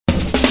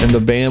And the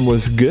band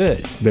was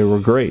good. They were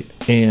great.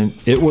 And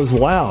it was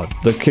loud.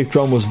 The kick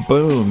drum was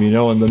boom,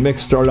 and the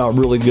mix started out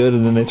really good,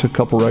 and then they took a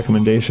couple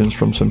recommendations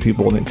from some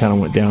people, and it kind of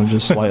went down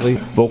just slightly.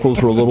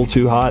 Vocals were a little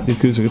too hot. The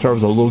acoustic guitar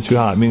was a little too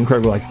hot. Me and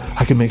Craig were like,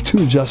 I can make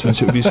 2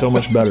 adjustments. It would be so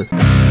much better.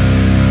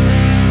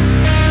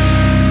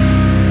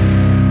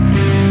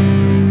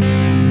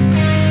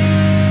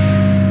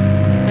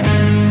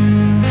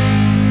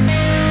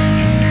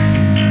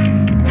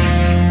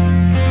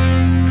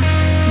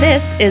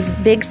 This is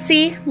Big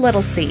C,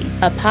 Little C,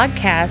 a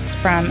podcast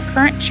from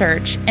Current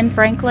Church in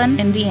Franklin,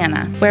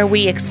 Indiana, where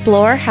we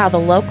explore how the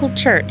local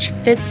church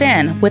fits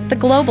in with the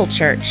global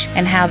church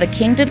and how the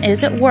kingdom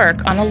is at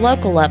work on a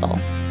local level.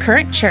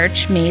 Current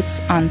Church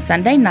meets on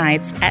Sunday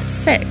nights at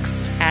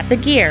 6 at the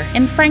Gear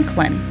in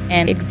Franklin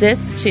and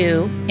exists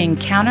to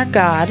encounter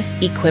God,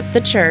 equip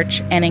the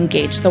church, and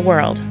engage the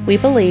world. We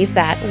believe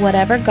that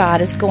whatever God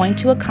is going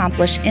to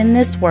accomplish in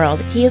this world,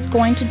 He is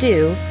going to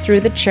do through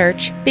the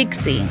church, Big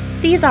C.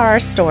 These are our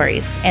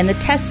stories and the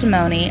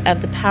testimony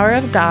of the power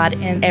of God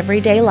in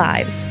everyday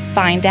lives.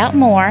 Find out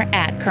more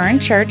at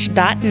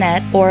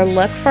currentchurch.net or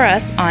look for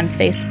us on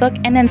Facebook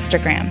and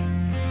Instagram.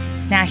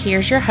 Now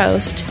here's your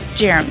host,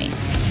 Jeremy.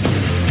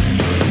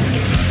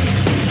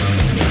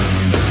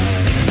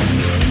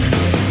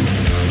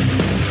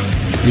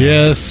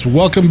 Yes,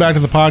 welcome back to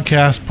the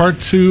podcast, part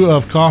 2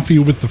 of Coffee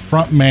with the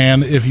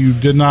Frontman. If you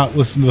did not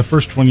listen to the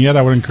first one yet,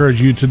 I would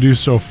encourage you to do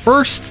so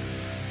first.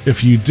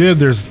 If you did,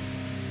 there's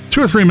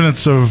 2 or 3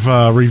 minutes of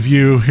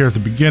review here at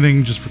the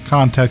beginning, just for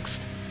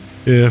context.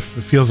 If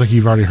it feels like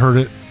you've already heard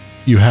it,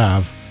 you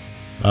have.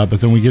 But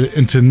then we get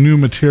into new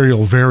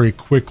material very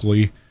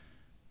quickly.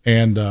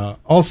 And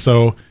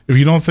also, if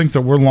you don't think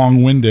that we're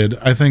long-winded,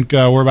 I think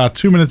we're about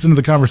 2 minutes into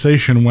the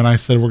conversation when I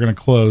said we're going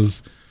to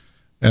close.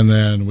 And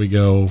then we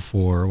go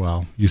for,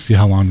 well, you see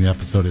how long the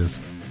episode is.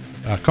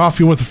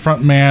 Coffee with the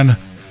Frontman,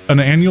 an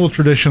annual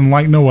tradition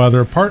like no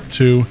other, part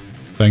 2.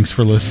 Thanks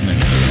for listening.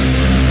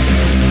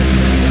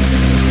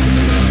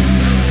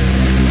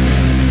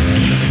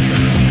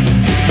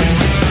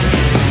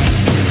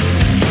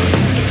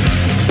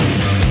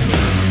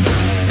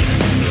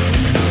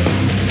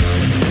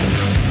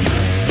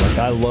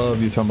 I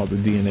love you talking about the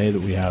DNA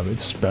that we have.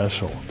 It's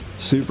special,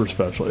 super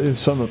special. It's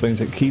some of the things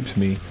that keeps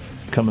me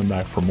coming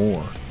back for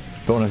more.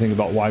 But when I think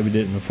about why we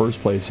did it in the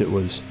first place, it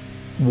was,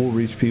 we'll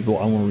reach people.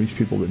 I want to reach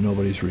people that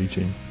nobody's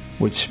reaching,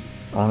 which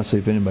honestly,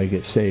 if anybody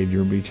gets saved,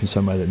 you're reaching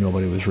somebody that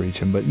nobody was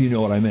reaching. But you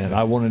know what I meant.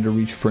 I wanted to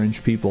reach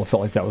fringe people. I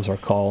felt like that was our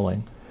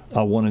calling.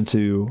 I wanted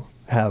to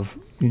have,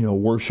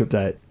 worship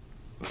that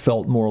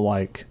felt more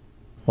like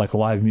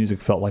live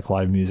music felt like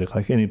live music,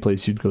 like any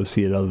place you'd go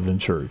see it other than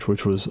church,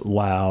 which was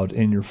loud,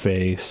 in your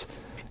face,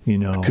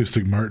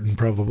 Acoustic Martin,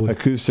 probably.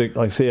 Acoustic,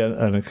 like say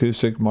an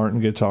acoustic Martin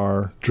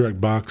guitar.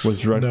 Direct box. With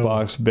direct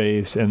box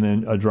bass, and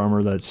then a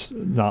drummer that's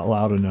not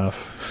loud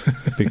enough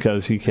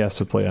because he has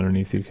to play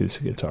underneath the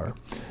acoustic guitar.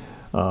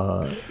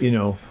 But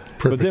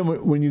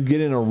then when you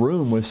get in a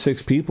room with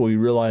 6 people, you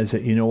realize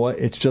that,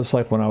 it's just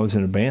like when I was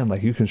in a band.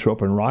 Like, you can show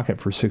up and rock it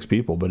for 6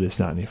 people, but it's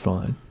not any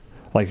fun.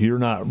 Like, you're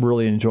not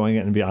really enjoying it,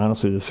 and to be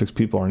honest with you, the 6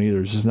 people aren't either.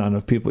 There's just not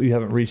enough people. You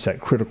haven't reached that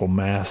critical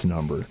mass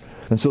number.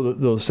 And so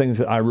those things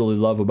that I really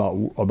love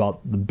about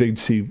the Big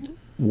C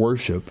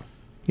worship,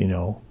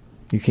 you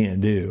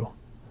can't do.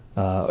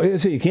 So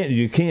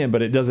you can,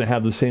 but it doesn't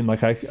have the same,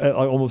 like I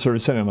almost started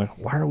saying, I'm like,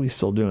 why are we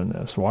still doing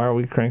this? Why are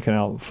we cranking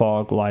out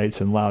fog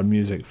lights and loud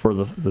music for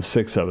the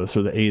 6 of us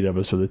or the 8 of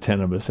us or the 10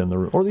 of us in the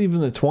room, or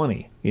even the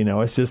 20?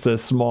 It's just a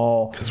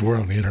small... Because we're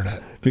on the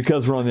internet.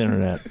 Because we're on the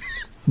internet.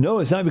 No,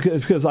 it's not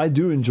because I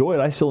do enjoy it.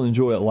 I still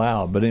enjoy it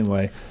loud. But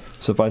anyway,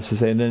 suffice to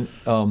say, and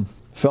then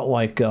felt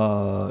like,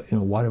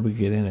 why did we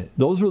get in it?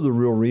 Those were the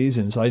real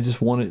reasons. I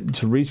just wanted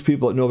to reach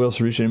people that nobody else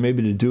was reaching, and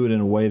maybe to do it in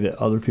a way that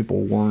other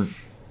people weren't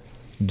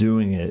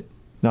doing it.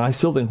 Now, I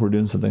still think we're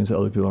doing some things that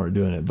other people aren't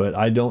doing it, but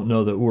I don't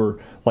know that we're,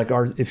 like,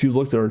 if you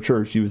looked at our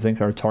church, you would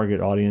think our target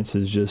audience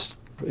is just,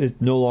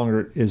 no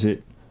longer is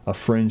it a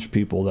fringe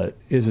people that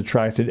is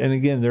attracted. And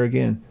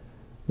again,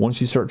 once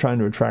you start trying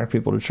to attract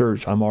people to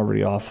church, I'm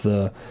already off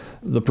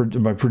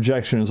my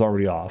projection is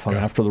already off. I'm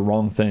after the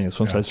wrong things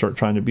once I start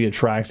trying to be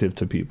attractive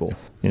to people.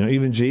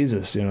 Even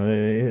Jesus,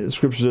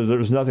 Scripture says there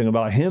was nothing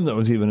about him that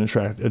was even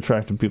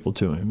attracting people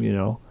to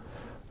him,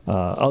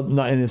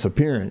 not in his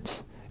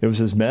appearance. It was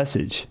his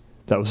message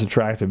that was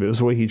attractive. It was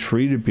the way he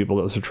treated people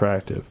that was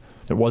attractive.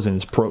 It wasn't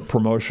his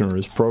promotion or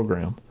his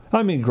program.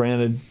 I mean,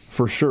 granted,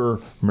 for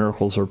sure,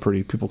 miracles are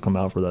pretty, people come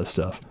out for that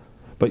stuff.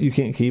 But you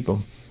can't keep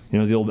them.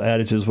 The old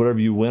adage is whatever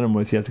you win them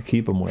with, you have to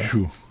keep them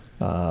with.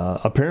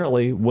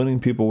 Apparently, winning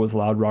people with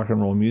loud rock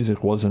and roll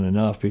music wasn't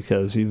enough,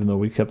 because even though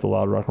we kept the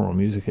loud rock and roll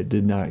music, it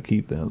did not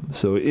keep them.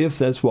 So if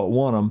that's what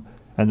won them,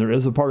 and there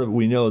is a part of it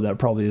we know that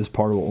probably is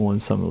part of what won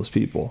some of those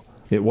people,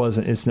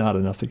 it's not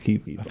enough to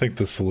keep people. I think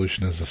the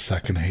solution is a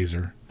second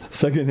hazer.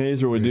 Second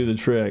hazer would do the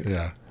trick.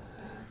 Yeah.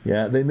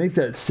 Yeah, they make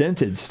that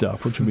scented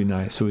stuff, which would be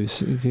nice. So you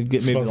could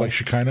get maybe smells like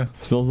Shekinah.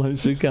 Smells like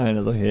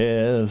Shekinah.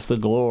 Yeah, that's the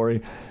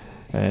glory.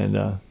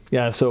 And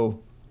so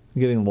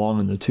getting long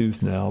in the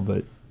tooth now,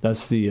 but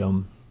that's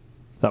the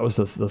that was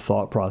the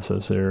thought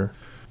process there.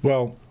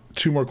 Well,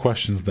 2 more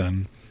questions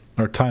then.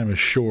 Our time is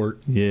short.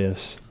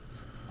 Yes.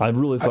 I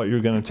really thought you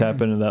were going to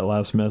tap into that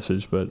last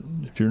message, but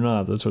if you're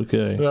not, that's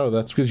okay. No,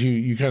 that's because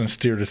you kind of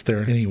steered us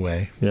there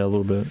anyway. Yeah, a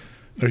little bit.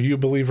 Are you a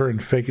believer in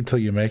fake it till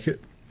you make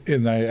it?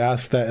 And I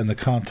asked that in the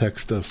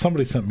context of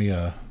somebody sent me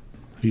are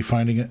you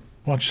finding it?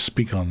 Why don't you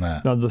speak on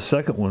that? Now, the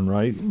second one,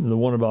 right? The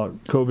one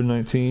about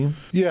COVID-19?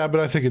 Yeah,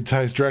 but I think it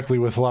ties directly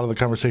with a lot of the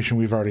conversation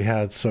we've already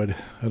had, so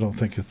I don't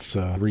think it's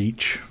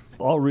reach.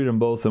 I'll read them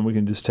both and we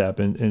can just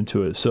tap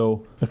into it.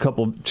 So,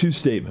 2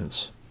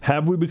 statements.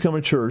 Have we become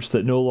a church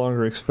that no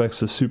longer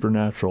expects the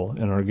supernatural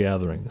in our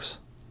gatherings?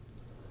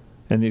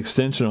 And the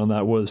extension on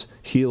that was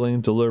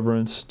healing,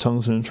 deliverance,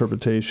 tongues and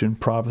interpretation,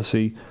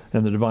 prophecy,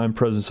 and the divine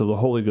presence of the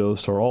Holy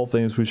Ghost are all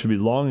things we should be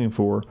longing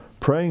for,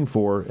 praying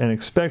for, and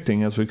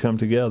expecting as we come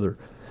together.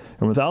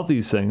 And without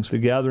these things, the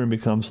gathering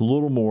becomes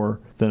little more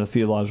than a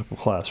theological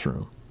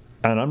classroom.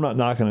 And I'm not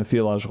knocking a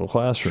theological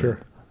classroom.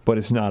 Sure. But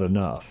it's not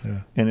enough,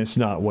 and it's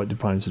not what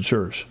defines the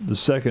church. The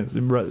second,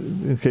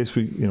 in case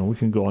we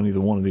can go on either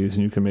one of these,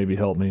 and you can maybe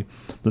help me.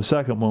 The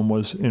second one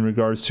was in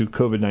regards to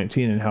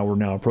COVID-19 and how we're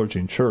now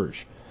approaching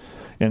church.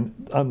 And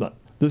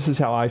this is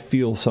how I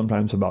feel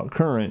sometimes about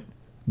current,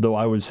 though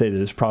I would say that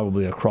it's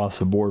probably across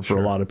the board for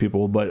a lot of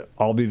people. But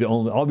I'll be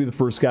the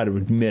first guy to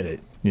admit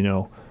it.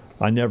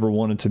 I never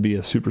wanted to be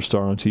a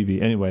superstar on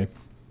TV. Anyway,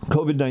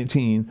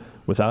 COVID-19,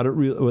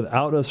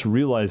 without us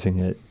realizing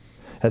it,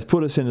 has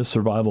put us into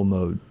survival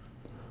mode.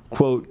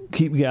 Quote,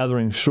 keep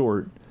gathering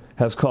short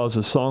has caused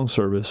a song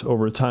service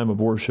over a time of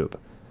worship.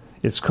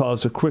 It's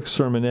caused a quick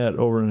sermonette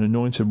over an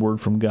anointed word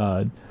from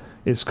God.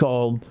 It's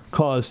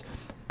caused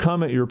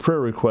comment your prayer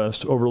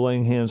request over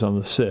laying hands on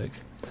the sick.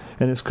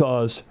 And it's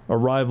caused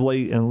arrive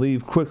late and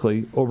leave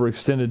quickly over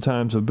extended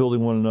times of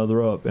building one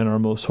another up in our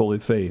most holy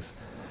faith.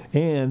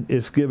 And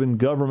it's given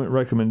government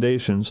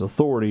recommendations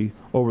authority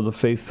over the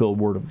faith-filled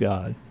word of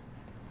God.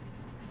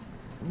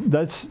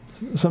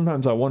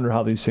 Sometimes I wonder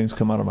how these things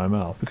come out of my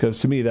mouth, because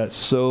to me that's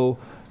so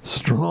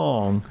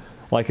strong,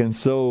 and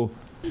so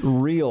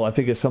real. I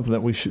think it's something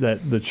that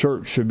the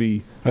church should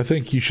be. I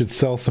think you should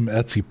sell some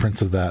Etsy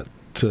prints of that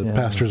to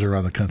pastors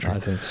around the country. I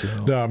think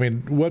so. No, I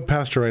mean, what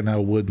pastor right now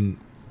wouldn't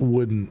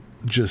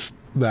just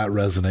that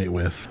resonate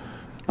with?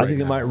 I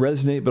think it might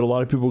resonate, but a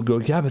lot of people would go,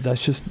 yeah, but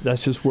that's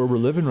just where we're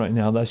living right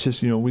now. That's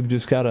just, we've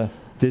just got to.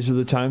 These are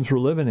the times we're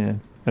living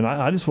in, and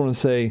I just want to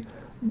say.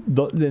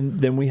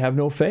 Then we have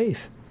no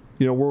faith.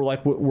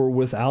 We're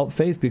without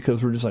faith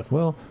because we're just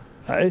well,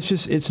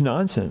 it's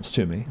nonsense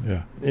to me.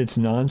 Yeah, it's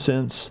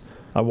nonsense.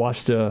 I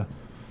watched a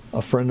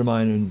friend of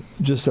mine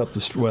just up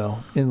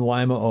in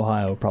Lima,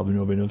 Ohio. Probably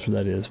nobody knows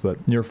where that is,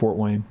 but near Fort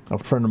Wayne. A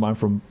friend of mine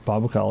from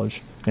Bible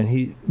college, and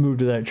he moved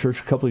to that church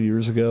a couple of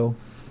years ago,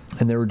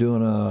 and they were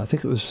doing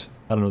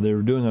they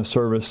were doing a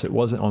service. It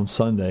wasn't on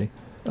Sunday,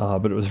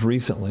 but it was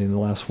recently in the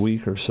last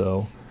week or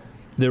so.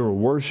 They were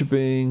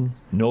worshiping,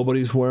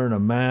 nobody's wearing a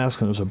mask,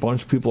 and there's a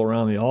bunch of people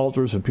around the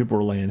altars, and people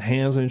were laying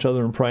hands on each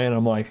other and praying.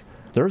 I'm like,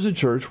 there's a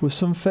church with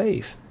some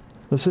faith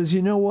that says,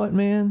 you know what,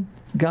 man?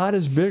 God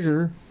is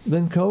bigger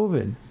than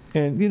COVID.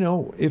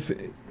 And, if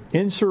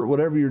insert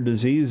whatever your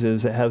disease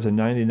is, it has a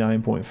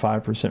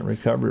 99.5%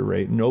 recovery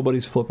rate.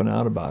 Nobody's flipping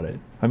out about it.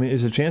 I mean,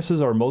 is the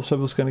chances are most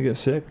of us going to get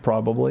sick?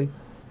 Probably.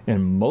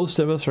 And most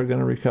of us are going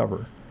to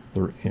recover.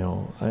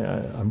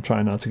 I'm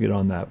trying not to get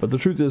on that. But the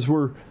truth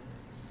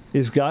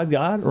is God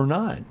God or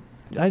not?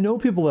 I know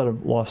people that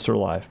have lost their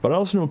life, but I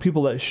also know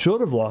people that should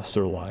have lost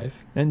their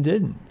life and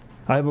didn't.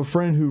 I have a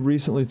friend who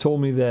recently told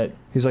me that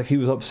he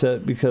was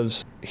upset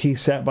because he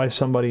sat by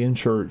somebody in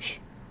church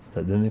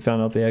that then they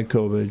found out they had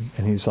COVID,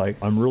 and he's like,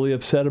 I'm really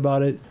upset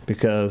about it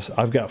because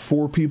I've got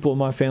 4 people in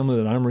my family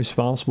that I'm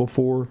responsible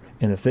for,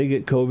 and if they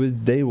get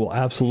COVID, they will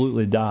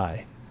absolutely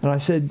die. And I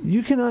said,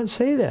 you cannot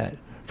say that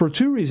for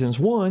 2 reasons.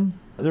 One,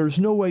 there's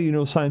no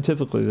way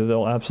scientifically that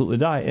they'll absolutely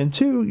die. And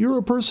 2, you're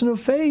a person of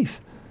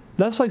faith.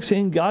 That's like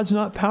saying God's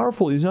not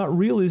powerful. He's not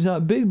real. He's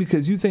not big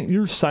because you think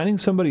you're signing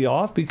somebody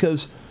off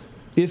because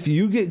if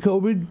you get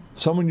COVID,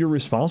 someone you're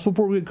responsible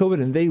for will get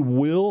COVID, and they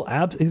will.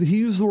 He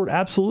used the word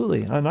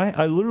absolutely. And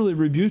I literally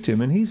rebuked him,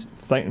 and he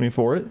thanked me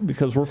for it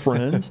because we're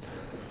friends.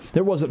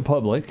 It wasn't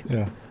public.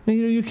 Yeah.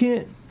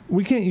 And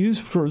we can't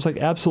use words like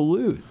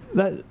absolute.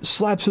 That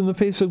slaps in the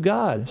face of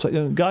God. It's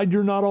like, God,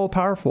 you're not all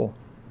powerful.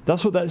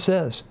 That's what that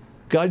says.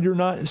 God, you're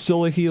not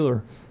still a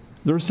healer.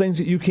 There's things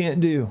that you can't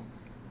do.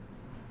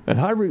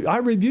 And I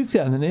rebuke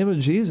that in the name of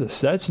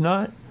Jesus. That's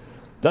not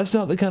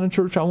the kind of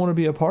church I want to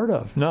be a part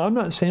of. Now, I'm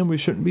not saying we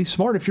shouldn't be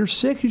smart. If you're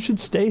sick, you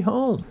should stay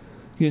home.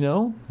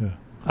 Yeah.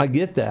 I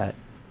get that.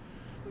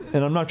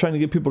 And I'm not trying to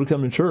get people to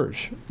come to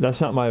church.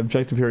 That's not my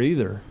objective here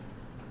either.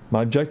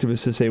 My objective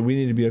is to say we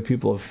need to be a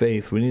people of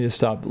faith. We need to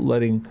stop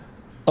letting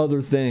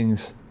other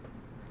things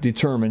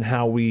determine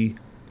how we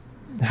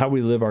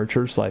live our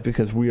church life,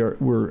 because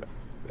we're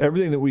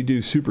everything that we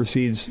do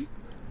supersedes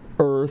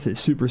earth. It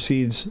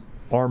supersedes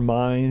our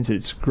minds.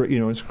 It's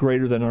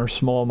greater than our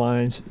small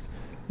minds,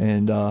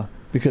 and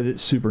because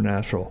it's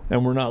supernatural,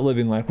 and we're not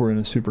living like we're in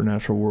a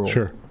supernatural world.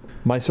 Sure,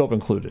 myself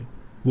included.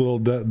 Little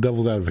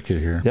devil's advocate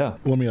here. Yeah.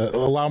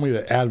 Allow me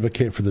to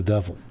advocate for the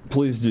devil.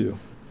 Please do.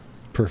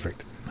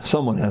 Perfect.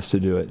 Someone has to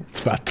do it. It's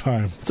about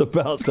time. It's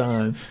about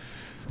time.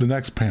 The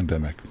next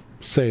pandemic,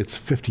 say it's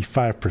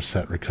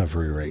 55%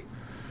 recovery rate.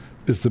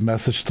 Is the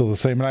message still the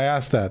same? And I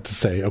asked that to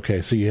say,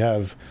 okay, so you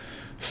have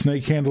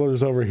snake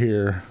handlers over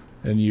here,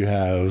 and you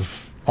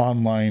have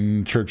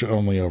online church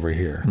only over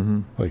here.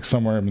 Mm-hmm. Like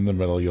somewhere in the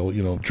middle,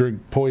 you'll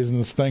drink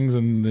poisonous things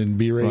and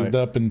be raised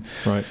up,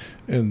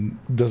 and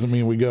doesn't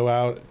mean we go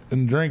out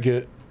and drink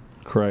it.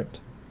 Correct.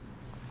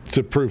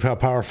 To prove how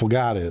powerful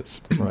God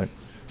is. Right.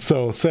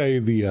 So say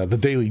the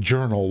Daily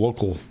Journal,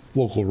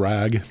 local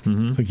rag,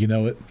 I think you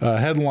know it.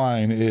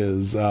 Headline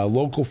is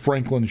local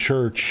Franklin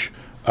church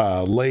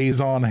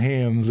lays on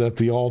hands at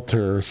the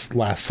altar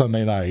last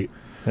Sunday night.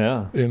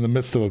 Yeah. In the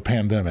midst of a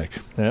pandemic.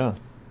 Yeah.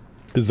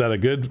 Is that a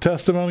good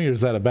testimony or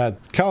is that a bad?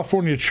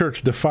 California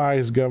church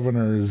defies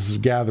governor's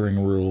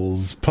gathering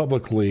rules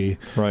publicly.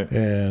 Right.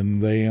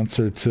 And they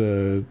answer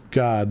to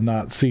God,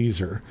 not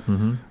Caesar.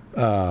 Mm-hmm.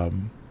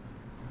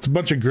 It's a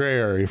bunch of gray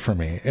area for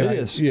me. And it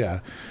is. Yeah.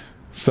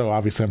 So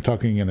obviously I'm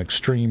talking in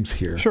extremes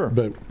here. Sure.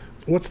 But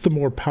what's the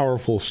more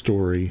powerful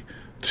story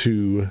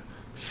to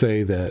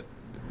say that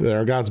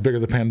our God's bigger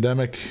than the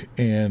pandemic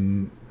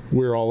and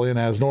we're all in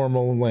as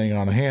normal, laying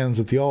on hands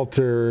at the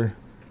altar,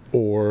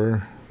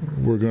 or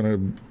we're going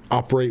to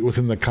operate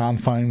within the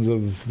confines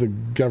of the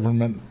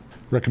government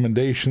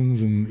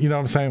recommendations, and you know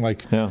what I'm saying?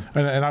 Like, yeah.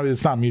 And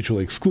it's not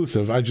mutually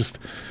exclusive.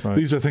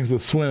 These are things that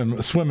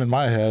swim in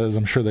my head, as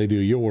I'm sure they do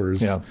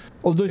yours. Yeah.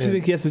 Well, don't you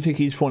think you have to take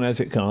each one as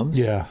it comes?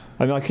 Yeah.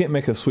 I mean, I can't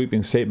make a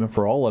sweeping statement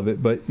for all of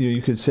it, but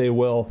you could say,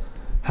 well,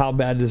 how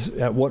bad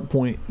at what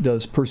point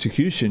does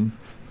persecution?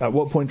 At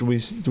what point do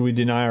we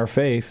deny our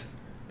faith?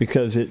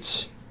 Because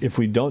if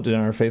we don't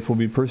deny our faith, we'll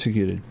be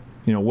persecuted.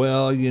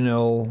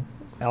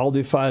 I'll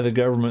defy the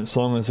government as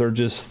long as they're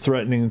just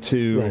threatening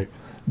to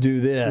do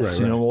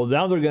this. Right. Well,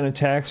 now they're going to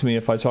tax me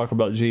if I talk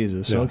about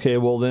Jesus. Yeah. Okay,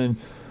 well then,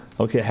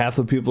 half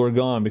the people are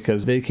gone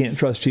because they can't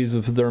trust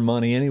Jesus with their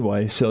money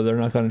anyway, so they're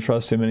not going to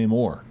trust him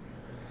anymore.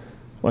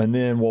 And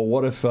then, well,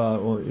 what if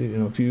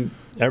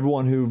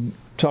everyone who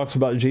talks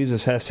about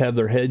Jesus has to have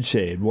their head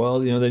shaved?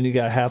 Well, then you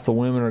got half the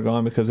women are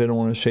gone because they don't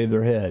want to shave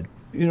their head.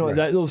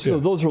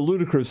 Those are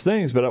ludicrous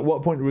things, but at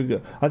what point do we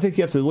go? I think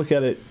you have to look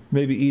at it,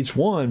 maybe each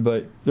one,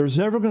 but there's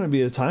never going to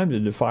be a time to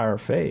defy our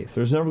faith.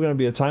 There's never going to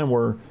be a time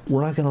where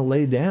we're not going to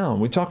lay down.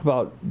 We talk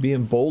about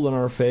being bold in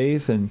our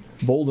faith and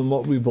bold in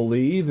what we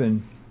believe,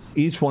 and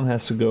each one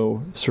has to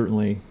go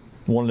certainly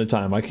one at a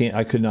time. I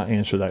could not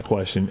answer that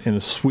question in a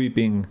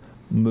sweeping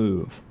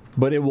move,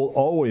 but it will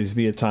always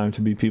be a time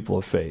to be people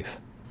of faith.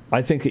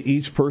 I think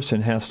each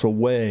person has to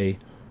weigh,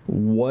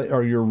 what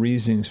are your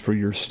reasonings for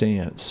your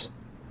stance?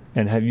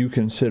 And have you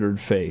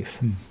considered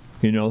faith?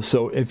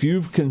 So if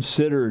you've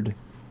considered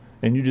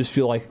and you just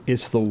feel like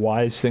it's the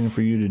wise thing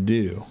for you to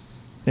do,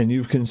 and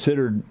you've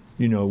considered,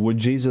 would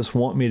Jesus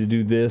want me to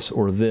do this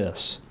or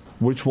this?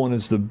 Which one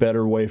is the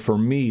better way for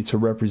me to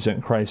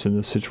represent Christ in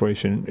this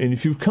situation? And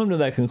if you've come to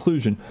that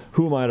conclusion,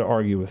 who am I to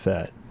argue with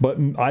that? But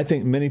I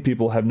think many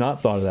people have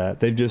not thought of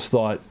that. They've just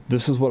thought,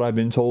 this is what I've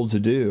been told to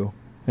do,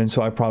 and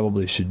so I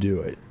probably should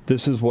do it.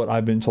 This is what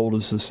I've been told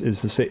is to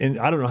say. And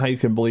I don't know how you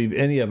can believe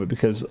any of it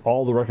because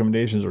all the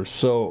recommendations are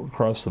so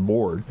across the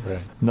board. Right.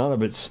 None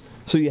of it's...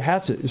 So you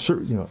have to...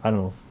 I don't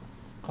know.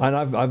 And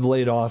I've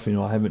laid off,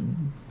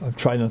 I've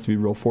tried not to be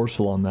real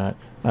forceful on that.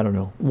 I don't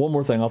know. One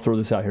more thing, I'll throw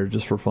this out here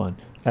just for fun.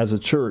 As a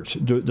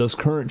church, does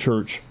current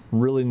church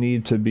really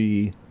need to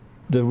be...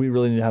 Do we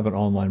really need to have an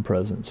online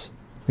presence?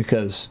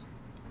 Because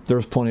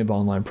there's plenty of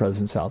online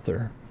presence out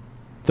there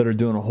that are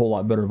doing a whole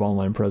lot better of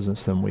online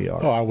presence than we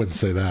are. Oh, I wouldn't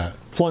say that.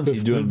 Plenty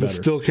doing the better.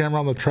 still camera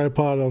on the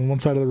tripod on one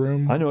side of the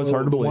room. I know it's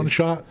hard to believe. One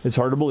shot. It's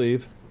hard to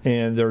believe.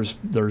 And there's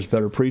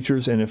better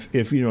preachers. And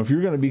if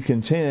you're going to be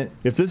content,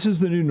 if this is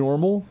the new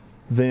normal,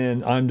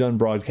 then I'm done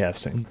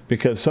broadcasting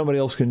because somebody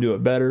else can do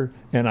it better,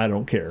 and I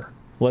don't care.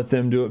 Let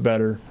them do it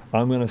better.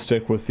 I'm going to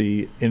stick with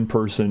the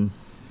in-person.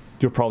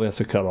 You'll probably have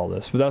to cut all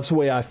this. But that's the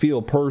way I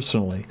feel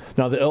personally.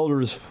 Now, the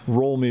elders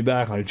roll me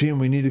back like, Jim,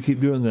 we need to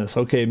keep doing this.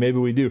 Okay, maybe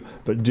we do.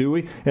 But do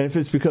we? And if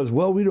it's because,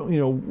 well, we don't,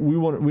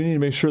 we need to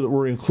make sure that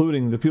we're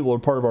including the people who are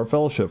part of our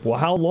fellowship. Well,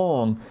 how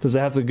long does it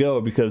have to go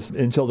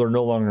until they're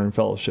no longer in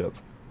fellowship?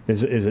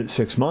 Is it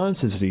 6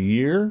 months? Is it a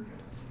year?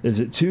 Is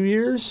it 2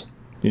 years?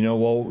 We've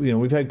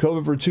had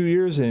COVID for 2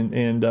 years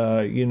and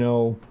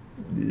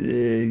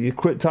you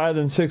quit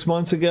tithing 6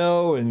 months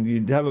ago and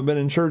you haven't been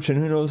in church in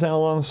who knows how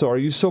long. So are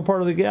you still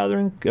part of the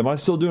gathering? Am I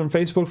still doing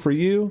Facebook for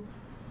you?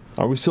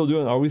 Are we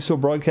still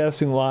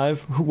broadcasting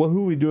live? Who are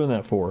we doing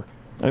that for?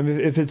 I mean,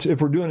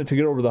 if we're doing it to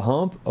get over the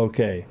hump,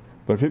 okay.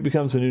 But if it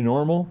becomes a new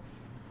normal,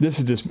 this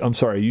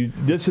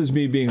is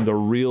me being the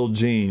real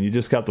Gene. You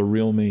just got the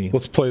real me.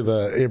 Let's play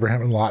the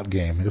Abraham and Lot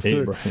game.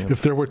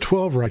 If there were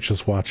 12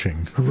 righteous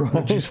watching,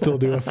 would you still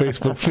do a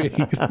Facebook feed?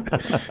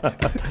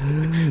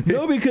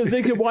 No, because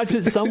they could watch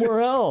it somewhere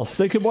else.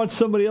 They could watch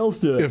somebody else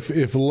do it.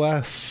 If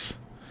Les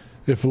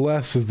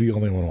is the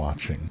only one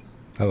watching,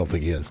 I don't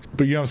think he is.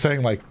 But you know what I'm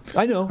saying? Like,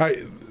 I know.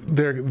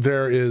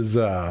 There is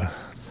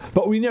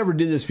But we never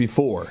did this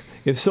before.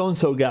 If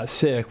so-and-so got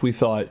sick, we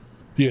thought,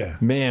 Yeah.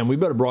 man, we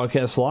better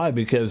broadcast live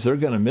because they're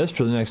going to miss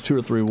for the next 2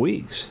 or 3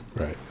 weeks.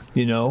 Right.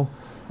 You know?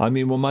 I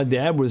mean, when my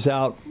dad was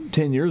out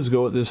 10 years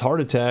ago with this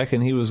heart attack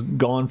and he was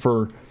gone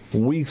for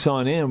weeks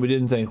on end, we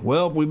didn't think,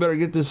 well, we better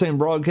get this thing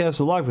broadcast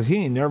live because he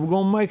ain't never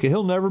going to make it.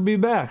 He'll never be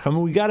back. I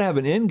mean, we got to have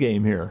an end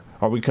game here.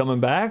 Are we coming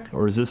back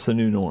or is this the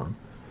new norm?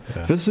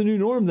 Yeah. If it's the new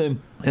norm,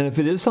 then, and if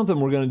it is something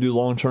we're going to do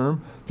long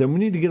term, then we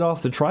need to get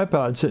off the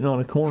tripod sitting on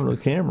a corner of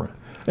the camera.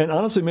 And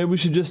honestly, maybe we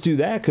should just do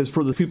that because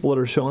for the people that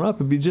are showing up,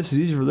 it'd be just as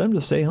easy for them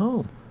to stay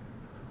home.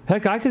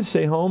 Heck, I could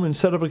stay home and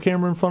set up a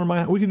camera in front of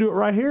my. We could do it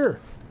right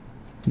here.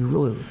 You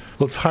really.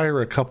 Let's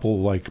hire a couple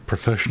like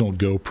professional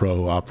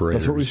GoPro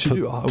operators. That's what we should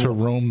do. To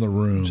roam the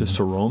room. Just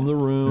to roam the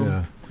room.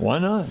 Yeah. Why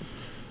not?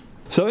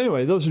 So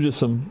anyway, those are just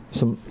some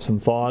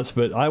thoughts.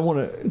 But I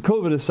want to,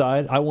 COVID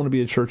aside, I want to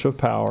be a church of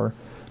power.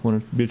 I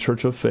want to be a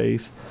church of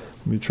faith.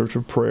 Be a church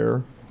of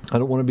prayer. I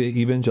don't want to be an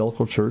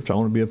evangelical church. I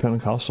want to be a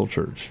Pentecostal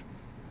church.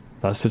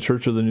 That's the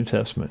church of the New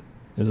Testament,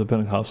 is a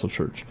Pentecostal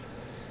church.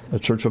 A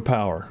church of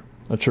power.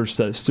 A church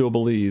that still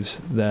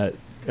believes that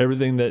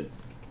everything that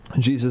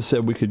Jesus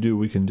said we could do,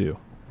 we can do.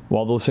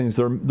 While those things,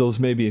 those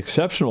may be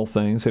exceptional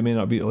things, they may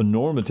not be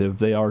normative,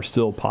 they are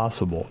still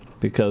possible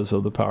because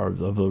of the power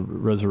of the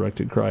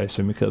resurrected Christ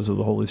and because of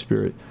the Holy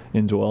Spirit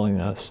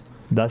indwelling us.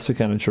 That's the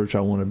kind of church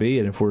I want to be,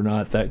 and if we're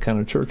not that kind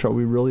of church, are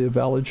we really a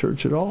valid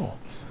church at all?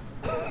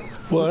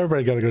 Well,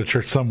 everybody got to go to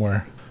church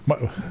somewhere.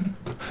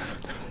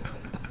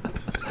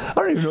 I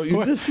don't even know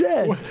what you just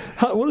said.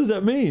 What does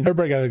that mean?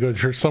 Everybody got to go to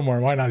church somewhere.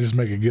 Why not just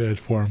make it good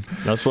for them?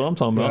 That's what I'm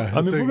talking about.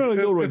 I mean, if we're going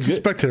to go to a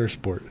spectator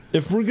sport.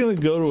 If we're going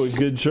to go to a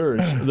good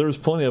church, there's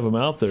plenty of them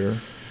out there.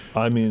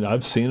 I mean,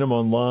 I've seen them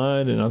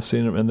online, and I've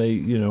seen them, and they,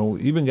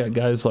 even got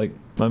guys like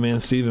my man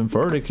Stephen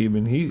Furtick.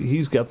 Even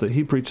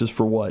he preaches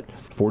for what,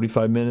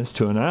 45 minutes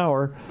to an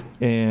hour,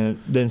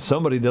 and then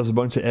somebody does a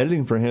bunch of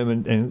editing for him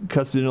and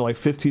cuts it into like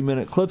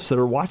 15-minute clips that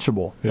are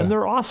watchable, and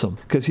they're awesome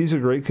because he's a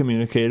great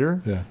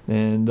communicator,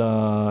 and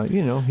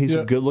he's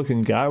a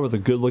good-looking guy with a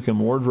good-looking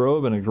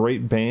wardrobe and a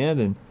great band,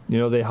 and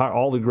they hire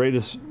all the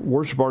greatest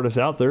worship artists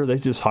out there. They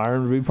just hire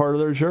him to be part of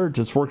their church.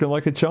 It's working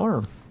like a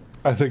charm.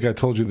 I think I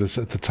told you this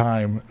at the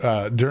time.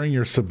 During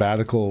your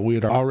sabbatical, we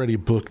had already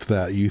booked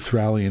that youth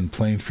rally in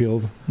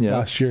Plainfield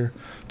last year,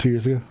 2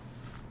 years ago.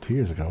 2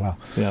 years ago, wow.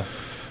 Yeah.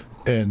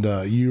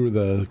 And you were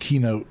the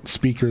keynote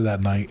speaker that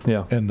night.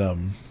 Yeah.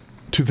 And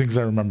two things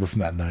I remember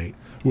from that night.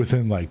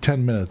 Within like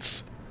 10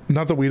 minutes,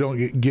 not that we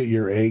don't get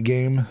your A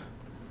game,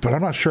 but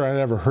I'm not sure I'd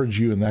ever heard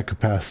you in that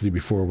capacity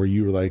before where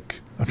you were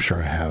like, I'm sure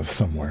I have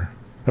somewhere.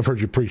 I've heard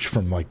you preach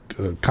from like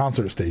a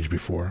concert stage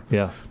before.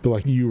 Yeah. But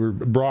like you were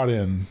brought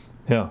in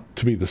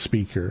to be the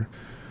speaker.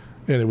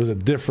 And it was a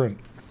different,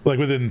 like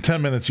within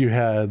 10 minutes you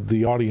had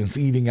the audience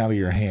eating out of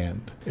your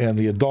hand. And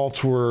the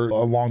adults were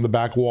along the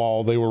back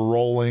wall. They were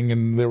rolling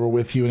and they were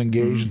with you and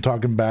engaged and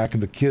talking back.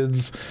 And the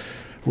kids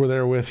were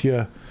there with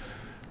you.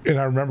 And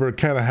I remember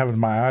kind of having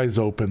my eyes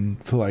open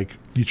to like,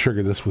 you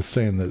triggered this with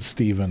saying that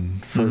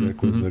Stephen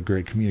Furtick was a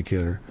great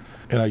communicator.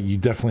 And you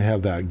definitely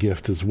have that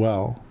gift as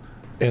well.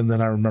 And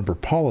then I remember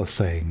Paula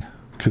saying,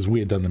 because we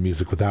had done the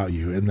music without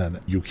you, and then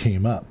you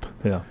came up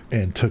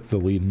and took the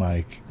lead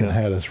mic and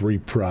had us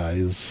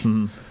reprise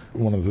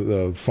one of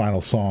the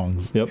final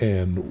songs,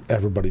 and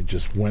everybody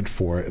just went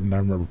for it. And I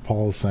remember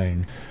Paul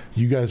saying,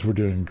 you guys were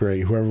doing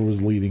great. Whoever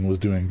was leading was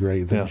doing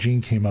great. Then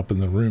Gene came up and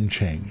the room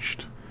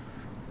changed.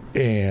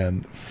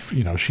 And,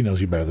 she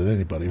knows you better than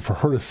anybody. For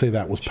her to say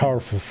that was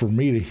powerful for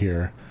me to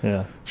hear.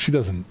 Yeah. She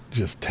doesn't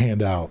just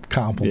hand out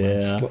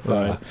compliments. Yeah,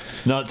 right.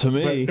 Not to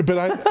me.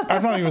 But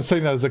I'm not even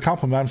saying that as a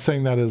compliment. I'm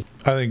saying that as,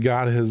 I think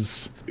God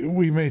has,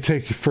 we may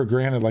take for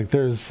granted, like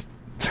there's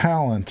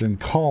talent and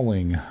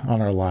calling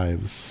on our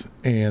lives.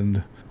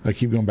 And I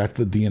keep going back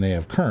to the DNA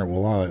of Current.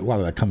 Well, a lot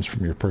of that comes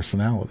from your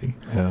personality.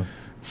 Yeah.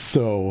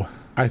 So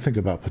I think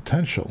about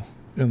potential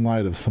in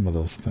light of some of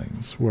those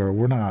things where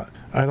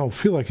I don't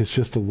feel like it's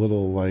just a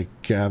little like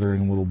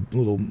gathering,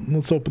 little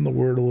let's open the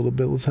word a little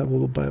bit, let's have a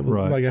little Bible.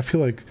 Right. Like I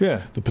feel like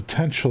the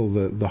potential,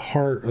 the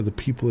heart of the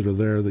people that are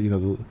there,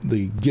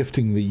 the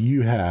gifting that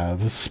you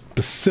have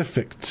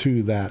specific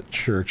to that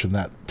church and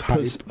that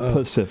type of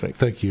Pacific.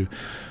 Thank you.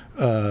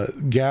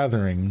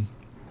 Gathering,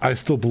 I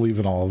still believe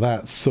in all of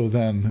that. So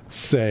then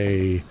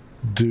say,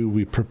 do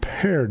we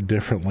prepare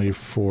differently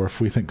for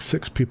if we think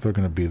 6 people are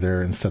going to be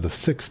there instead of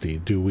 60?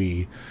 Do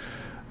we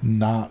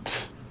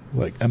not,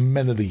 like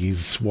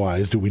amenities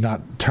wise, do we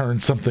not turn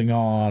something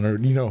on or,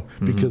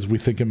 because we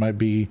think it might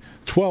be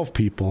 12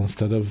 people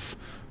instead of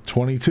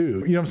 22? You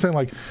know what I'm saying?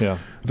 Like,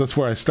 that's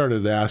where I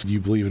started to ask, you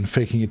believe in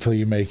faking it till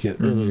you make it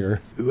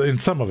earlier. And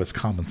some of it's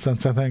common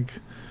sense, I think.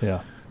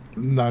 Yeah.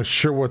 Not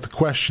sure what the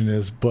question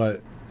is,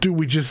 but do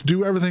we just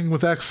do everything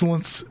with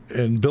excellence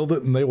and build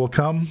it and they will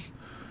come?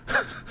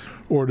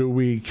 Or do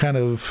we kind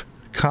of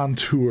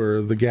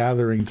contour the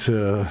gathering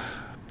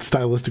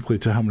stylistically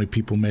to how many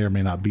people may or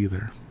may not be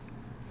there?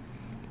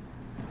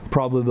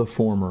 Probably the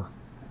former.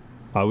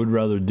 I would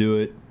rather do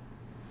it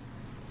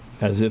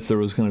as if there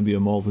was going to be a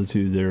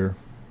multitude there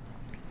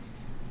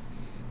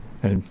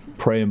and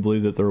pray and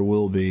believe that there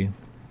will be.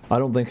 I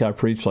don't think I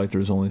preach like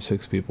there's only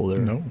 6 people there.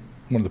 No.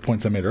 One of the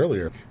points I made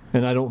earlier.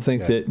 And I don't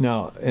think that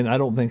now, and I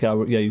don't think I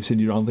would, you said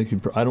you don't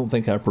think I don't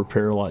think I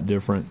prepare a lot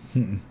different.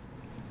 Mm-mm.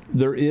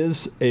 There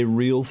is a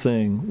real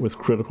thing with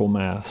critical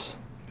mass.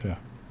 Yeah.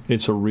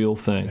 It's a real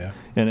thing. Yeah.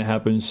 And it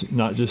happens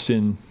not just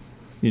in,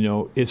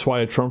 it's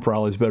why a Trump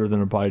rally is better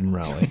than a Biden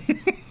rally.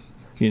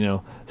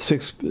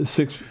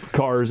 Six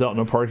cars out in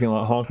a parking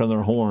lot honking on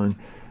their horn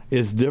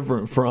is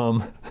different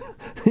from,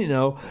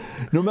 no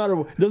matter,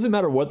 it doesn't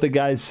matter what the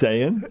guy's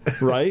saying,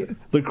 right?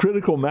 The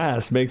critical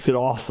mass makes it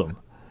awesome.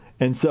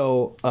 And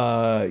so,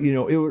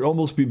 it would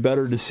almost be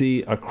better to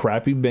see a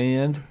crappy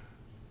band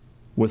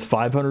with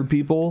 500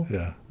 people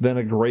than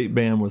a great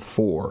band with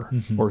 4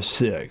 or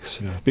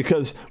 6. Yeah.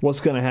 Because what's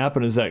going to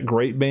happen is that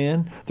great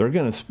band,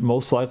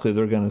 most likely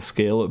they're going to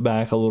scale it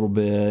back a little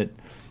bit.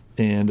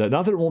 And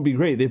not that it won't be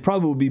great, they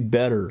probably will be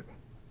better.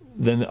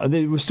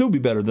 They would still be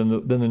better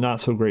than the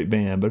not so great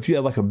band. But if you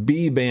have like a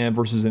B band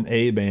versus an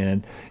A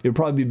band, it would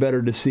probably be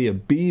better to see a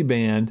B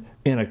band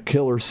in a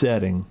killer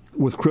setting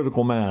with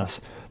critical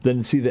mass than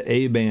to see the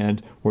A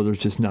band where there's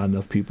just not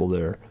enough people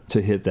there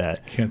to hit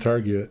that. Can't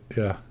argue it,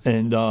 yeah.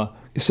 And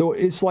so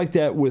it's like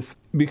that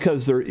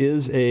because there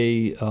is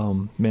a,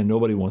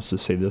 nobody wants to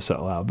say this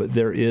out loud, but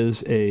there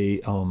is a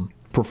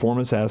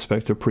performance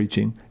aspect to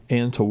preaching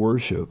and to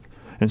worship.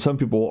 And some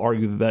people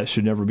argue that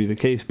should never be the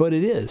case, but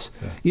it is.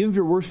 Yeah. Even if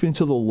you're worshiping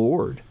to the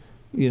Lord,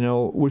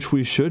 which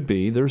we should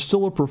be, there's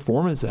still a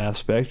performance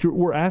aspect.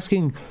 We're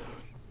asking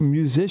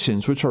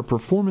musicians, which are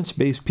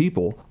performance-based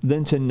people,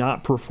 then to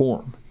not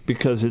perform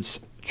because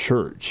it's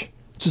church.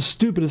 It's the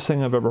stupidest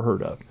thing I've ever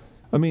heard of.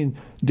 I mean,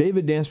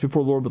 David danced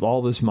before the Lord with all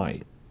of his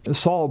might.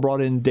 Saul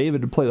brought in David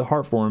to play the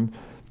harp for him.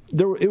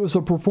 It was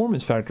a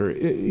performance factor.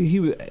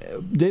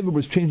 David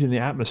was changing the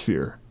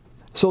atmosphere.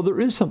 So there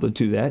is something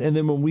to that. And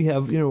then when we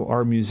have,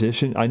 our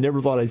musician, I never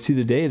thought I'd see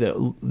the day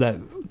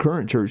that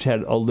current church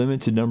had a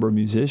limited number of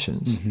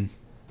musicians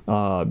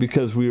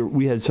because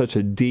we had such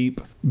a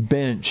deep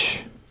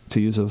bench,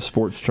 to use a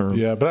sports term.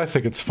 Yeah, but I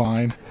think it's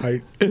fine.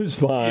 It's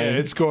fine. Yeah,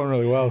 it's going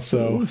really well.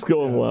 So it's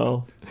going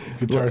well.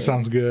 Guitar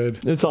sounds good.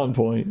 It's on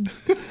point.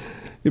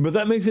 But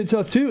that makes it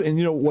tough too.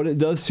 And what it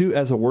does too,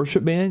 as a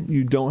worship band,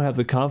 you don't have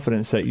the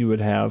confidence that you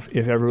would have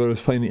if everybody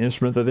was playing the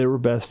instrument that they were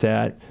best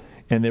at.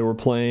 And they were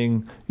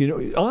playing,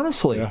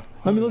 honestly. Yeah.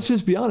 I mean, let's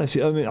just be honest.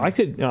 I mean, I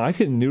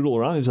could noodle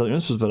around these other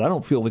instruments, but I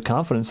don't feel the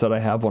confidence that I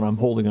have when I'm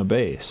holding a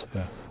bass.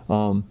 Yeah.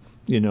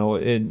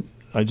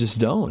 I just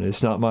don't.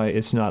 It's not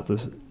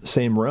the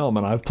same realm.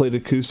 And I've played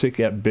acoustic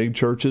at big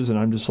churches, and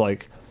I'm just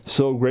like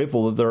so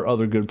grateful that there are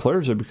other good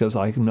players there because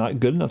I'm not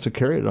good enough to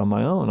carry it on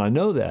my own. I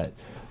know that,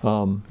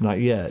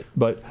 not yet.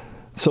 But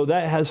so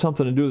that has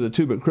something to do with it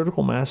too. But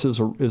critical mass is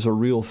a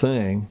real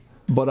thing.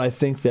 But I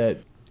think that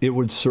it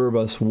would serve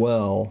us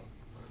well.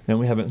 And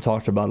we haven't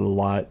talked about it a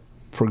lot,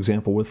 for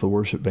example, with the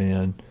worship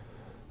band.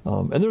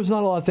 And there's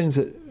not a lot of things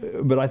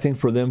but I think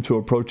for them to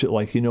approach it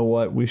like,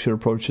 we should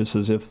approach this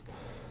as if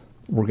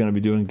we're going to be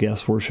doing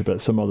guest worship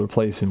at some other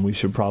place, and we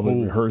should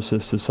probably rehearse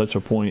this to such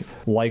a point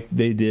like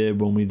they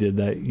did when we did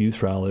that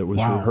youth rally. It was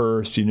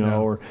rehearsed, we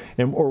kind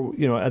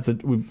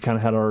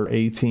of had our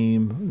A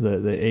team,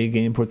 the A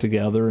game put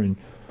together, and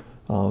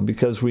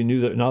because we knew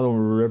that not only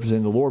were we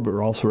representing the Lord, but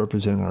we're also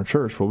representing our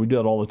church. Well, we do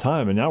that all the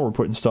time, and now we're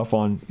putting stuff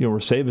on, we're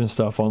saving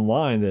stuff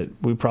online that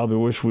we probably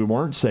wish we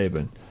weren't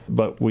saving,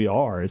 but we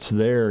are. It's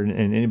there, and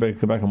anybody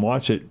can come back and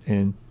watch it,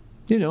 and,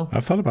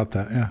 I've thought about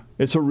that, yeah.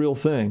 It's a real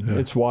thing. Yeah.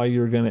 It's why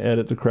you're going to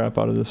edit the crap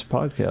out of this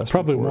podcast.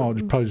 Probably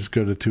won't. Probably just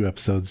go to 2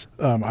 episodes.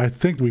 I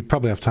think we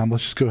probably have time.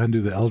 Let's just go ahead and do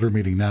the elder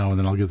meeting now, and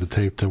then I'll give the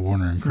tape to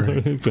Warner and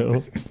Craig.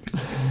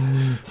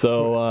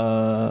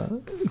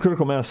 So,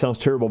 critical mass sounds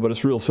terrible, but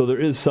it's real. So there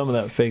is some of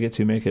that fake it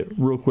to make it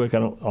real quick.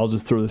 I'll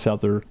just throw this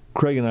out there.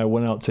 Craig and I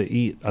went out to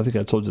eat. I think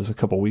I told you this a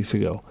couple of weeks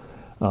ago.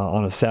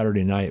 On a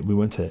Saturday night, we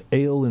went to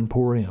Ale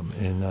Emporium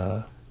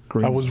in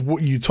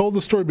you told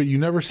the story, but you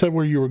never said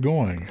where you were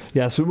going.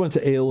 Yeah, so we went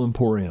to Ale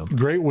Emporium.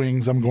 Great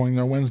Wings. I'm going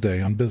there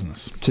Wednesday on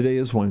business. Today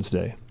is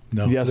Wednesday.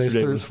 No,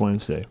 yesterday was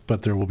Wednesday.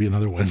 But there will be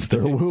another Wednesday.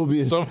 There will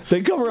be.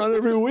 They come around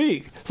every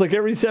week. It's like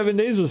every 7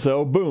 days or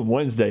so, boom,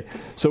 Wednesday.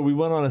 So we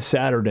went on a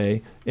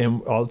Saturday,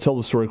 and I'll tell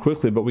the story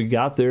quickly, but we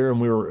got there,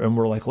 and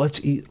we're like, let's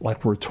eat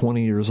like we're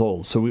 20 years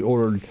old. So we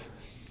ordered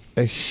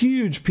a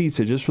huge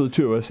pizza just for the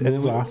two of us. And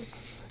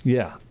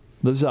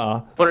the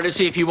za. Wanted to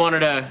see if you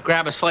wanted to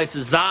grab a slice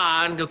of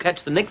za and go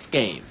catch the Knicks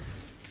game.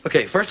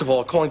 Okay, first of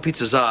all, calling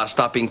pizza za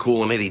stopped being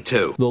cool in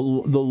 '82. The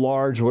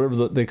large,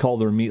 whatever they call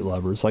their meat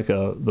lovers, like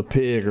the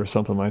pig or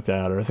something like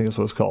that, or I think that's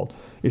what it's called.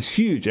 It's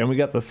huge, and we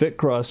got the thick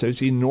crust.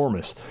 It's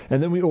enormous.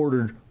 And then we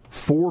ordered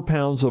 4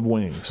 pounds of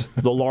wings,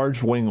 the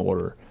large wing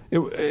order.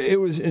 It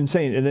was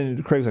insane. And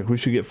then Craig's like, we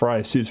should get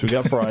fries too. So we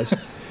got fries,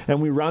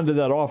 and we rounded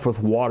that off with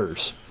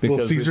waters. A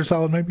little Caesar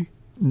salad, maybe?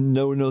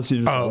 No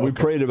Caesar salad. Okay. We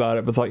prayed about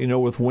it, but thought,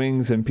 with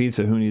wings and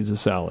pizza, who needs a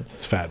salad?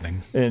 It's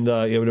fattening. And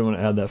we didn't want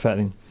to add that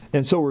fattening.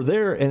 And so we're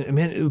there, and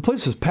man, the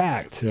place was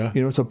packed. Yeah.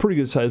 It's a pretty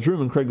good sized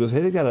room. And Craig goes, "Hey,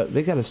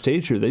 they got a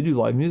stage here. They do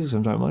live music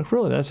sometime." I'm like,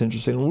 "Really? That's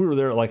interesting." And we were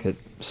there at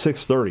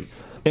 6:30.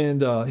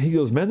 And he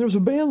goes, man, there's a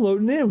band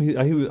loading in.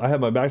 I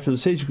had my back to the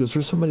stage. He goes,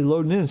 there's somebody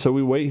loading in. So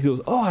we wait. He goes,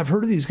 oh, I've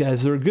heard of these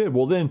guys. They're good.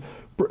 Well, then,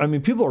 I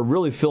mean, people are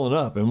really filling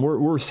up, and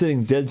we're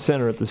sitting dead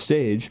center at the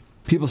stage.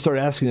 People start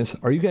asking us,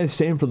 are you guys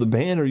staying for the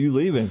band or are you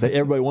leaving?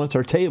 Everybody wants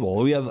our table.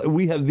 We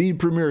have the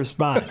premier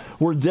spot.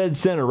 We're dead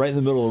center right in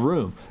the middle of the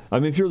room. I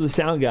mean, if you're the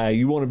sound guy,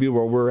 you want to be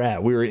where we're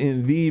at. We're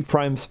in the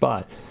prime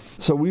spot.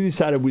 So we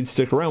decided we'd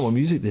stick around. Well,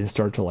 music didn't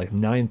start till like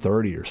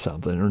 9:30 or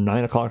something, or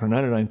 9 o'clock or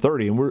 9 or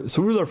 9:30. And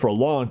we were there for a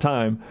long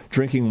time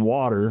drinking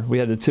water. We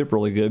had to tip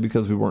really good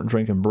because we weren't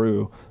drinking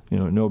brew,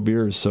 no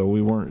beers. So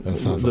we weren't,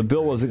 the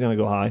bill wasn't going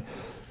to go high.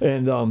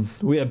 And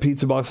we had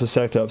pizza boxes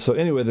stacked up. So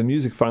anyway, the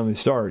music finally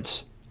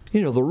starts.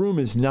 The room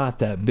is not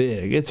that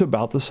big. It's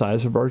about the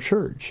size of our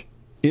church.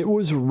 It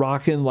was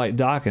rocking like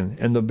docking,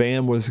 and the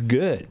band was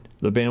good.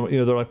 The band,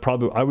 they're like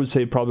I would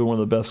say probably one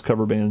of the best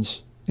cover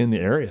bands in the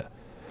area.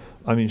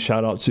 I mean,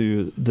 shout out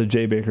to the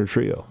Jay Baker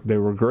Trio. They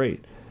were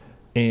great.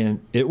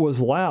 And it was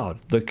loud.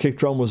 The kick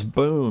drum was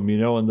boom,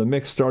 and the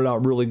mix started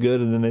out really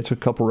good, and then they took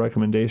a couple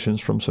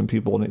recommendations from some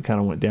people, and it kind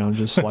of went down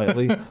just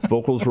slightly.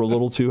 Vocals were a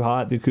little too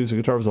hot. The acoustic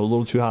guitar was a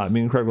little too hot. Me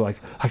and Craig were like,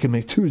 I can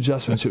make 2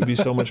 adjustments. It would be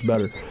so much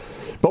better.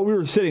 But we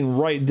were sitting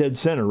right dead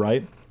center,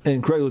 right?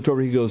 And Craig looked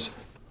over, he goes,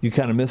 you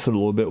kind of miss it a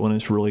little bit when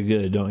it's really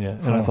good, don't you?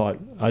 And I thought,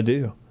 I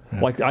do. Yeah.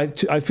 Like I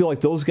feel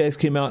like those guys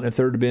came out, and if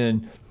there had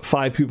been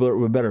 5 people that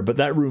were better, but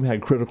that room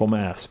had critical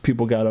mass.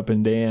 People got up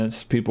and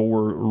danced. People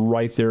were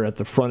right there at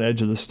the front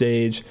edge of the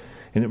stage,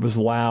 and it was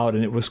loud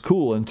and it was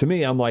cool. And to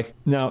me, I'm like,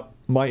 now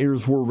my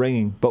ears were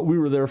ringing, but we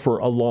were there for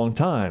a long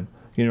time.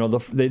 I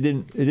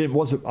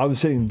was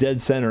sitting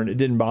dead center, and it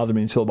didn't bother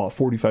me until about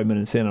 45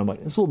 minutes in. I'm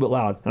like, it's a little bit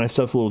loud, and I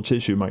stuffed a little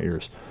tissue in my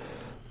ears.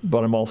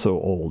 But I'm also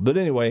old. But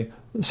anyway,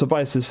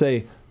 suffice to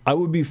say, I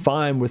would be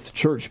fine with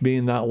church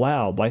being that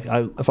loud. Like,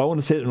 if I want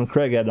to sit with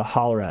Craig, I had to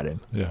holler at him.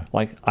 Yeah.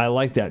 Like, I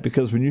like that,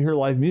 because when you hear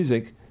live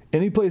music,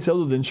 any place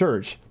other than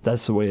church,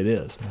 that's the way it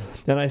is.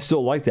 And I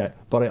still like that,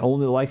 but I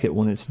only like it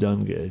when it's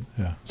done good.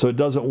 Yeah. So it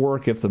doesn't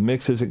work if the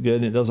mix isn't good,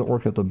 and it doesn't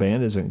work if the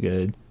band isn't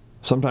good.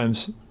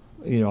 Sometimes,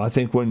 I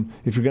think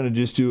if you're going to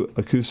just do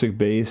acoustic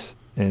bass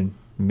and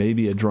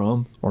maybe a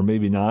drum, or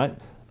maybe not,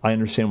 I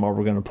understand why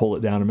we're going to pull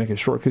it down and make it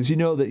short, because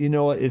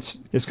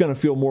it's going to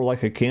feel more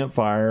like a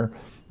campfire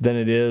than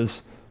it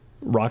is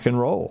rock and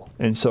roll.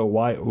 And so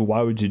why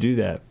would you do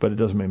that? But it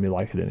doesn't make me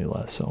like it any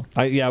less. So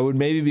I would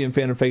maybe be a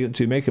fan of Fake It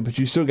Till You Make It, but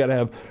you still got to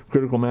have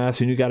critical mass,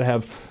 and you got to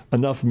have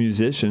enough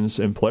musicians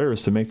and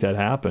players to make that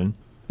happen.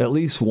 At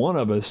least one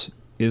of us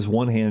is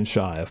one hand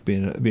shy of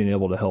being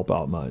able to help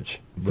out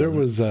much. There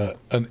was an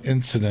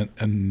incident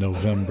in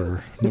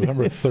November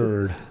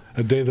 3rd,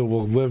 a day that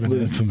will live in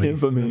infamy.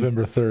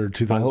 November 3rd,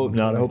 2020. I hope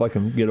not. I hope I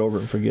can get over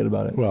it and forget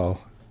about it.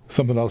 Well,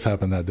 something else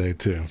happened that day,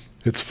 too.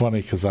 It's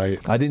funny because I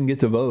didn't get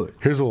to vote.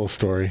 Here's a little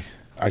story.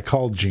 I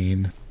called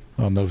Gene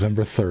on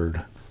November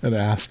 3rd and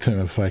asked him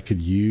if I could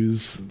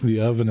use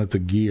the oven at the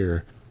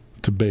gear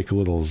to bake a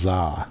little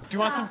za. Do you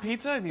want some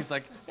pizza? And he's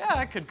like, yeah,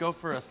 I could go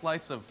for a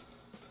slice of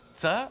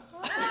za.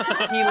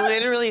 He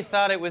literally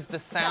thought it was the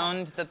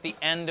sound that the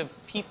end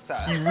of pizza.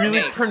 He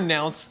really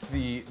pronounced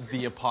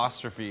the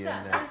apostrophe in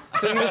there.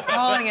 So he was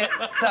calling it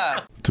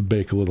za. To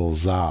bake a little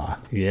za.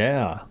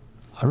 Yeah.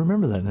 I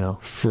remember that now.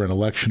 For an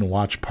election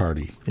watch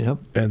party. Yep.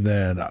 And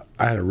then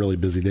I had a really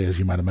busy day, as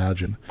you might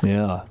imagine.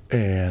 Yeah.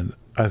 And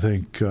I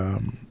think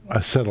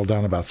I settled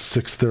down about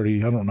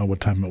 6:30. I don't know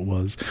what time it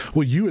was.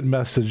 Well, you had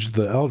messaged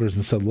the elders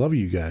and said, love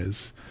you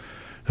guys.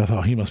 I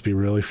thought, he must be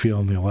really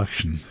feeling the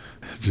election.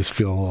 Just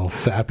feeling a little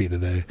sappy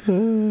today.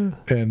 And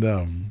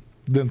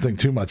didn't think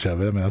too much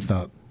of it. I mean, that's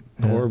not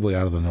horribly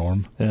out of the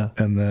norm. Yeah.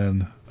 And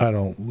then I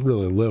don't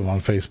really live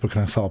on Facebook,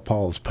 and I saw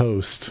Paula's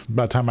post.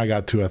 By the time I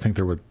got to, I think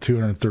there were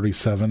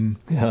 237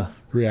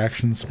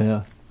 reactions.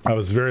 Yeah. I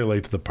was very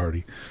late to the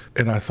party,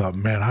 and I thought,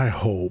 man, I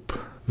hope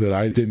that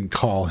I didn't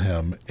call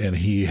him and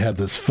he had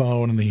this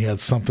phone and he had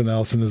something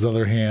else in his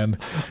other hand.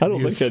 I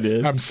don't think I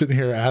did. I'm sitting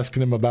here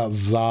asking him about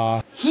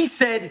za. He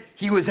said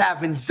he was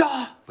having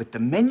za, but the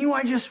menu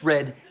I just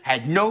read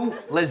had no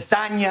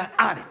lasagna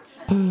on it.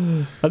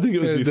 I think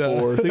it was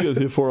before. I think it was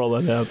before all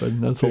that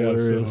happened. That's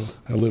hilarious. So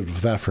I lived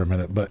with that for a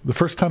minute. But the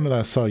first time that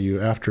I saw you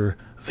after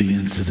the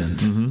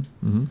incident,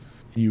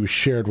 you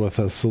shared with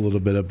us a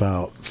little bit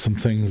about some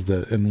things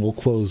and we'll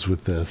close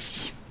with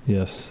this.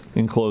 Yes.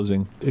 In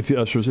closing, if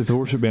the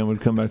worship band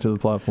would come back to the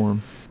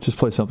platform, just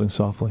play something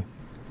softly.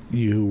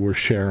 You were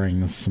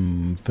sharing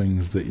some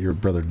things that your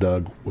brother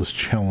Doug was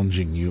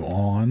challenging you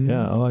on.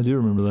 Yeah, I do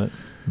remember that.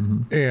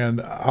 Mm-hmm.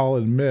 And I'll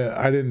admit,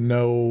 I didn't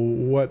know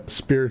what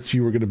spirits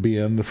you were going to be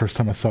in the first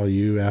time I saw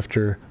you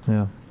after.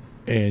 Yeah.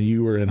 And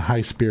you were in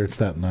high spirits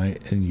that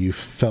night, and you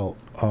felt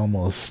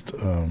almost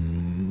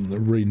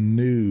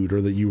renewed,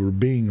 or that you were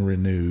being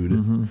renewed.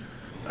 Mm-hmm.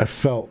 I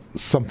felt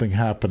something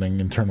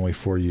happening internally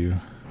for you.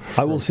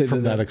 I will say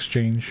from that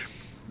exchange.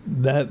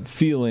 That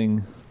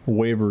feeling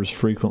wavers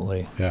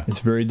frequently. Yeah. It's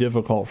very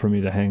difficult for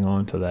me to hang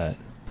on to that.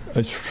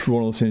 It's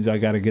one of those things I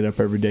got to get up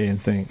every day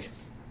and think,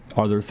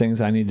 are there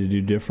things I need to do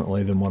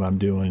differently than what I'm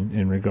doing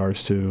in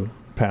regards to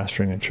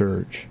pastoring a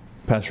church?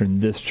 pastoring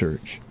this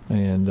church.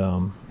 And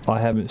I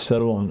haven't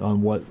settled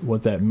on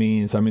what that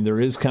means. I mean, there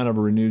is kind of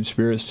a renewed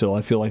spirit still.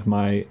 I feel like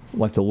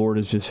the Lord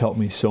has just helped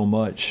me so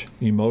much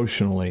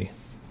emotionally.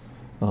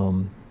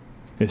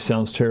 It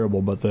sounds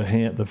terrible, but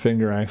the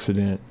finger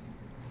accident,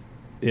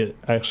 it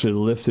actually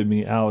lifted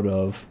me out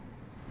of,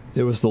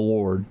 it was the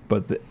Lord,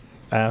 but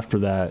after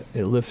that,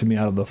 it lifted me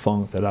out of the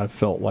funk that I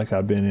felt like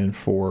I've been in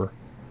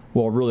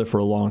really for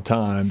a long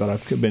time, but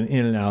I've been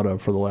in and out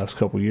of for the last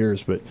couple of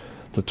years. But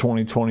the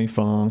 2020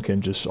 funk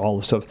and just all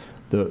the stuff,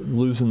 the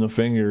losing the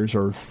fingers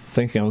or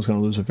thinking I was going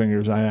to lose the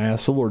fingers, I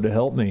asked the Lord to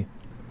help me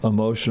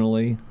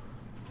emotionally,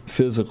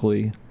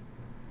 physically,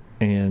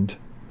 and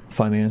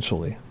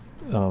financially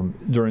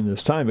during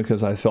this time,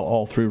 because I felt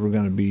all three were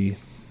going to be,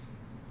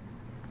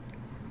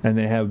 and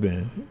they have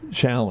been,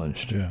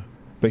 challenged. Yeah.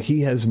 But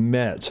he has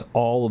met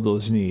all of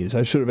those needs.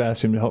 I should have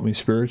asked him to help me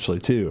spiritually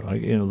too.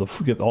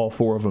 Get all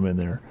four of them in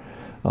there.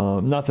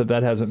 Not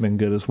that hasn't been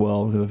good as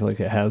well, because I feel like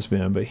it has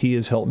been. But he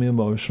has helped me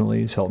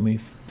emotionally. He's helped me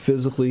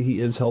physically.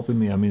 He is helping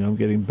me. I mean, I'm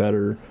getting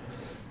better.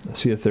 I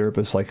see a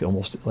therapist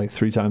almost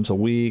 3 times a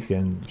week,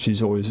 and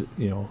she's always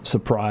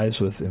surprised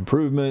with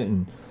improvement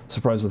and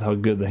surprised with how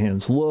good the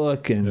hands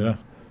look. And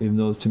even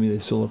though to me they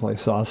still look like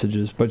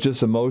sausages, but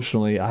just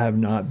emotionally, I have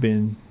not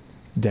been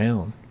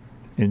down.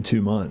 In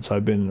 2 months,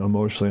 I've been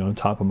emotionally on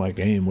top of my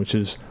game, which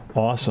is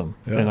awesome.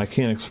 Yeah. And I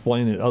can't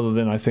explain it other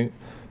than I think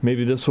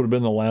maybe this would have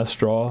been the last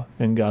straw,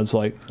 and God's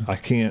like, I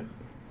can't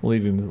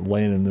leave him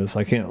laying in this.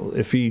 I can't.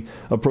 If he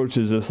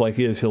approaches this like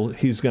he is,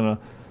 he's going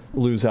to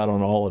lose out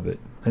on all of it.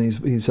 And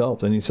he's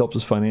helped, and he's helped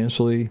us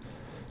financially.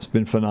 It's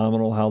been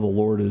phenomenal how the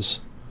Lord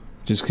has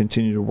just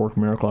continued to work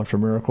miracle after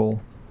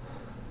miracle.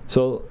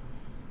 So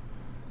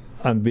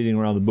I'm beating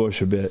around the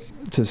bush a bit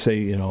to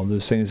say,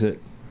 there's things that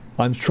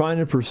I'm trying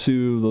to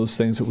pursue, those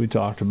things that we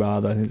talked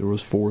about. I think there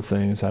was 4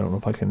 things. I don't know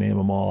if I can name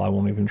them all. I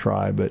won't even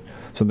try. But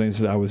some things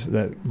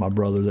that my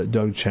brother, that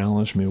Doug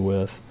challenged me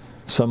with.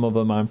 Some of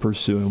them I'm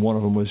pursuing. One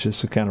of them was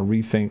just to kind of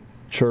rethink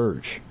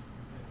church.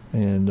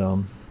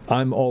 And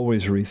I'm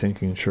always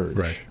rethinking church.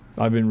 Right.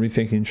 I've been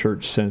rethinking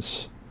church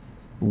since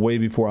way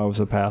before I was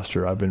a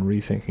pastor. I've been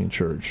rethinking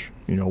church.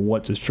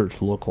 What does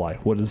church look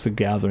like? What does the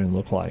gathering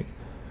look like?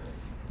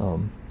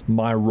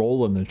 My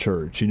role in the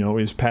church,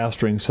 is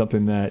pastoring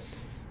something that,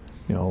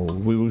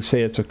 we would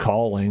say it's a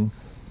calling,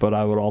 but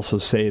I would also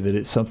say that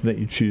it's something that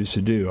you choose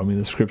to do. I mean,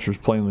 the scriptures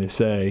plainly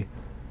say,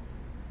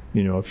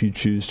 if you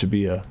choose to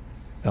be a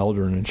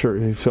elder in a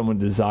church, if someone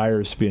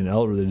desires to be an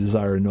elder, they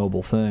desire a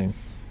noble thing.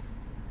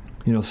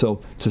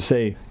 So to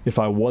say, if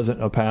I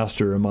wasn't a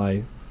pastor, am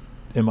I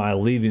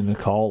leaving the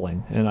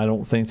calling? And I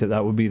don't think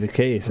that would be the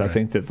case. Right. I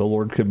think that the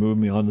Lord could move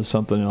me on to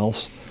something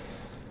else.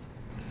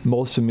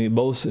 Most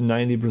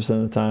 90%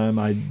 of the time,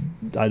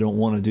 I don't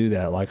want to do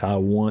that. Like, I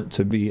want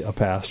to be a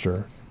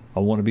pastor.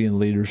 I want to be in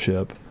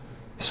leadership.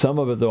 Some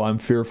of it, though, I'm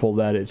fearful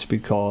that it's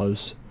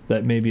because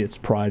that maybe it's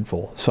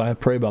prideful. So I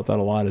pray about that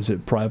a lot. Is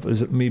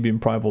it me being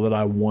prideful that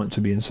I want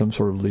to be in some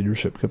sort of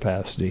leadership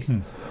capacity?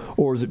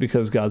 Or is it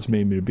because God's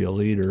made me to be a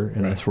leader,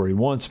 and that's where he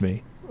wants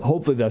me?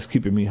 Hopefully that's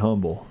keeping me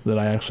humble, that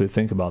I actually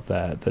think about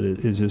that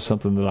it is just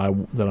something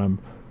that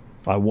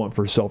I want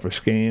for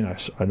selfish gain.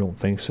 I don't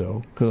think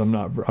so, because I'm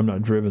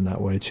not driven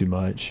that way too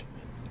much,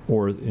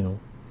 or I don't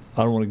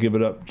want to give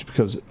it up just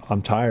because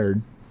I'm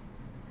tired,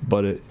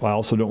 but I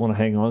also don't want to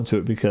hang on to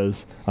it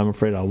because I'm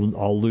afraid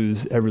I'll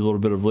lose every little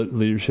bit of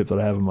leadership that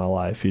I have in my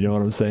life. You know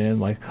what I'm saying?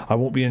 Like, I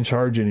won't be in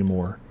charge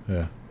anymore.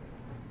 Yeah.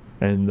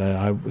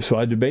 And so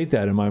I debate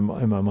that in my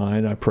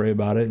mind. I pray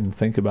about it and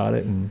think about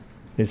it, and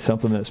it's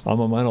something that's on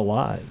my mind a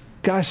lot.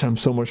 Gosh, I'm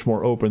so much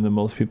more open than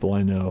most people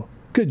I know.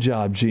 Good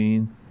job,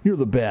 Gene. You're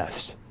the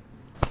best.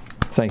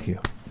 Thank you.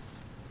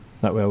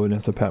 That way I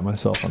wouldn't have to pat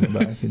myself on the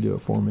back. You do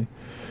it for me.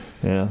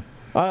 Yeah.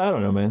 I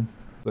don't know, man.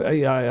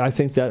 I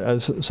think that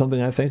as something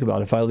I think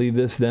about. If I leave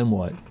this, then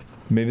what?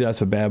 Maybe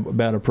that's a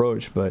bad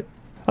approach, but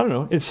I don't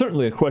know. It's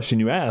certainly a question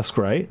you ask,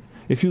 right?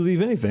 If you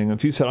leave anything,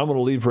 if you said, I'm going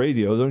to leave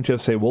radio, don't you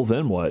have to say, well,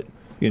 then what?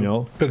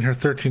 I've been here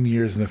 13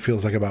 years, and it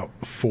feels like about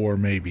 4,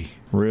 maybe.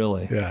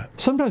 Really? Yeah.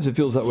 Sometimes it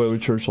feels that way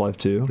with church life,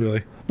 too.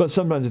 Really? But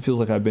sometimes it feels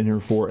like I've been here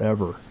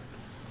forever.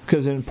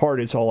 Because in part,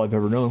 it's all I've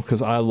ever known,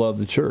 because I love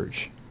the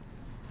church.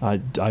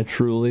 I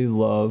truly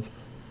love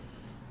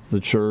the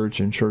church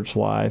and church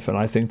life, and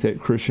I think that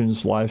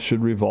Christians' life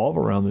should revolve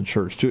around the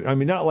church, too. I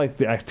mean, not like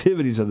the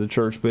activities of the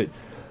church, but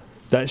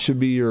that should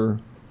be your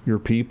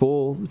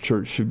people. The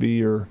church should be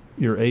your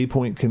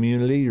A-point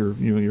community.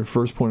 Your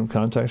first point of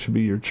contact should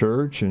be your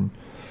church, and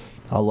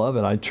I love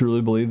it. I truly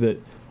believe that,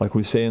 like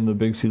we say in the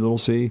Big C, Little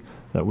C,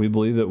 that we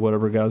believe that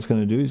whatever God's going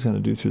to do, he's going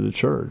to do through the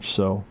church.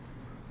 So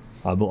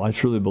I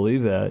truly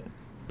believe that,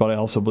 but I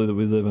also believe that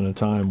we live in a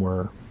time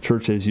where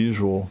church as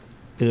usual,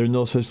 there's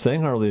no such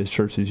thing hardly as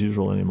church as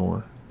usual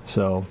anymore.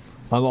 So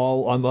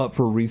I'm up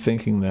for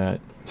rethinking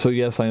that. So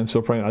yes, I am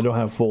still praying. I don't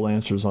have full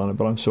answers on it,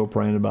 but I'm still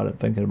praying about it,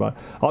 thinking about it.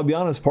 I'll be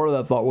honest, part of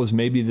that thought was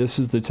maybe this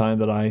is the time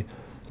that I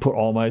put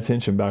all my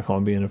attention back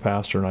on being a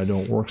pastor and I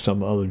don't work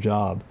some other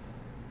job.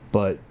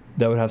 But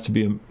that would have to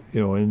be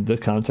in the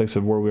context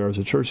of where we are as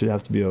a church, it'd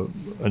have to be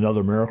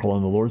another miracle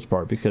on the Lord's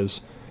part,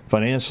 because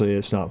financially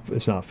it's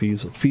not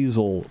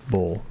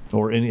feasible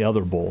or any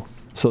other bull.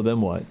 So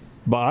then what?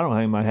 But I don't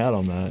hang my hat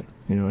on that.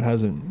 It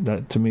hasn't,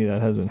 that to me,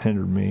 that hasn't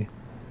hindered me.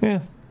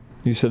 Yeah,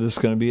 you said this is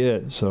going to be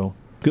it. So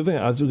good thing.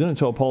 I was going to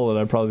tell Paula that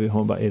I'd probably be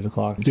home by 8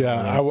 o'clock.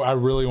 Yeah, I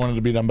really wanted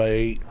to be done by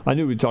 8. I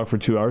knew we'd talk for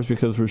 2 hours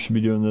because we should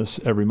be doing this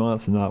every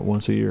month and not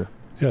once a year.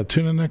 Yeah,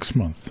 tune in next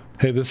month.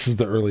 Hey, this is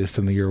the earliest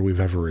in the year we've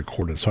ever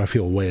recorded, so I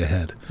feel way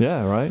ahead.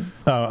 Yeah, right?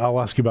 I'll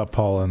ask you about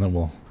Paula, and then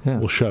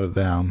we'll shut it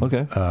down.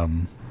 Okay.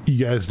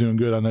 You guys doing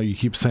good? I know you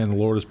keep saying the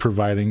Lord is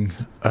providing.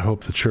 I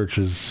hope the church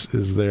is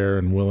there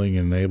and willing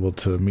and able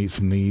to meet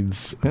some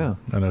needs. Yeah.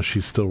 I know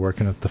she's still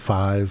working at the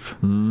 5.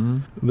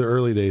 Mm-hmm. The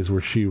early days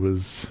where she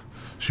was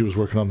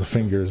working on the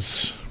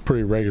fingers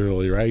pretty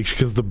regularly, right?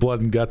 Because the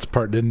blood and guts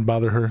part didn't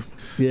bother her.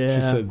 Yeah.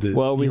 She said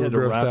that we you had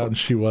were to grossed wrap out and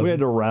she wasn't. We had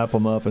to wrap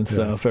them up and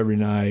stuff every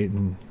night,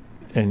 and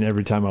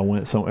every time I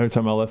went, every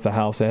time I left the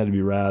house, they had to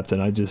be wrapped,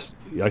 and I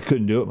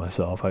couldn't do it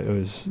myself. It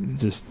was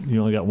just, you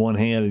only got one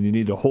hand, and you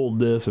need to hold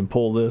this and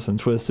pull this and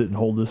twist it and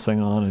hold this thing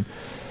on, and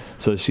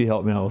so she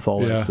helped me out with all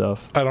that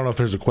stuff. I don't know if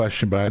there's a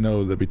question, but I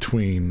know that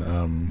between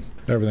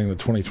everything that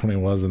 2020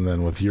 was, and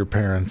then with your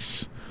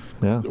parents,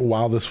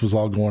 while this was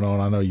all going on,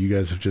 I know you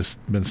guys have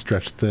just been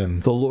stretched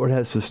thin. The Lord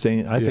has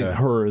sustained, I think,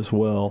 her as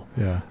well.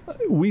 Yeah,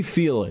 we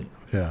feel it.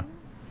 Yeah,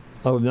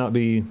 I would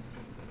be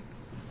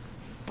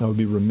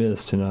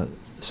remiss to not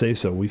say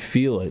so. We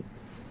feel it,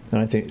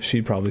 and I think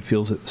she probably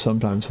feels it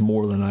sometimes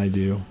more than I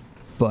do.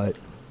 But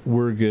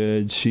we're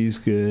good. She's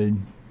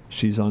good.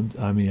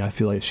 I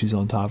feel like she's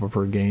on top of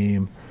her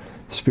game,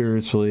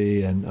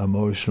 spiritually and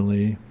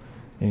emotionally.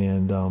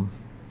 And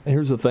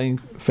here's the thing,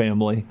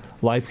 family: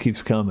 life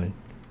keeps coming,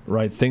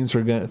 right? Things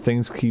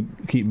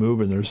keep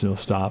moving. There's no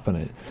stopping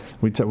it.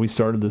 We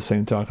started this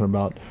thing talking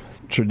about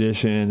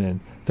tradition and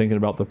thinking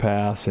about the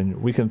past,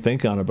 and we can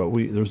think on it, but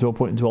there's no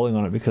point in dwelling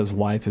on it because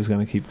life is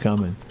going to keep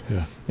coming.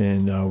 Yeah.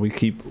 And we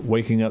keep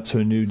waking up to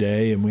a new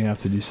day, and we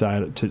have to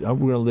decide we're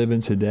going to live in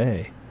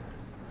today.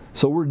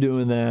 So we're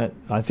doing that.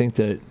 I think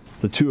that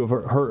the two of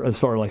her as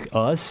far as like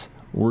us,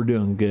 we're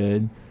doing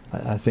good.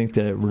 I think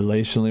that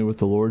relationally with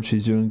the Lord,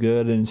 she's doing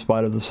good, and in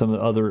spite of some of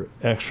the other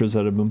extras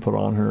that have been put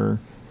on her,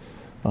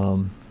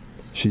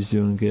 she's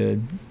doing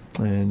good.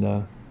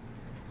 And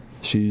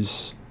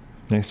she's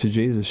next to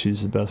Jesus.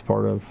 She's the best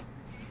part of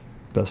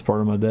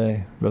my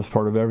day, best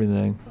part of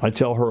everything. I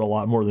tell her a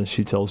lot more than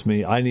she tells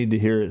me. I need to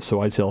hear it,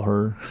 so I tell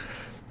her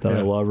that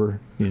I love her,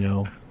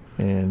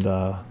 and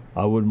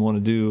I wouldn't want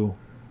to do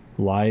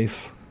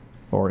life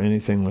or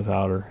anything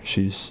without her.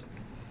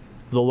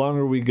 The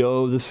longer we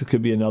go, this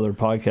could be another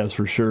podcast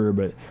for sure,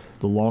 but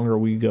the longer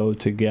we go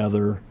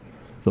together,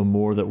 the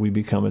more that we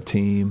become a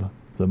team,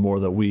 the more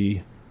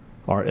that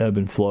our ebb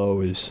and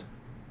flow it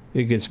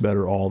gets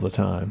better all the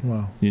time.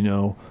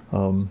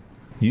 Wow.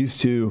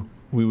 Used to,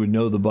 we would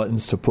know the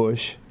buttons to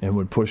push and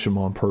would push them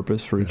on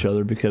purpose for each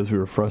other because we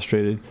were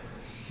frustrated.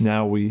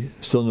 Now we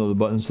still know the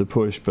buttons to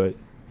push, but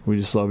we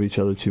just love each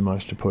other too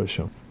much to push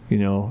them.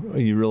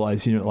 You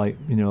realize,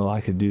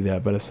 I could do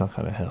that, but it's not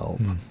going to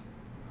help.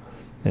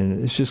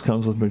 And it just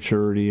comes with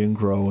maturity and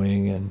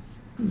growing, and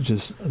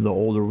just the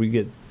older we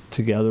get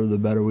together, the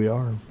better we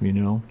are,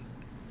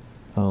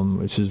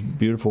 which is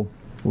beautiful.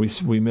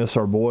 We miss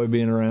our boy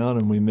being around,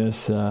 and we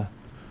miss,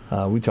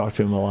 we talk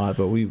to him a lot,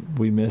 but we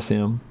miss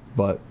him,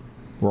 but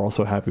we're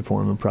also happy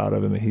for him and proud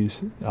of him that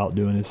he's out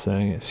doing his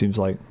thing. It seems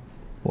like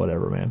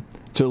whatever, man.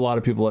 To a lot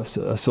of people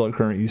still at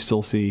Current, you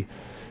still see,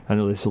 I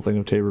know they still think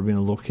of Tabor being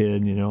a little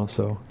kid,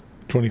 so.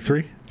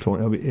 23?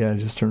 Yeah,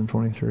 just turned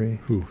 23.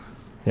 Ooh.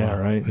 Yeah,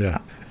 wow. right? Yeah.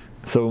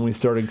 So when we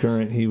started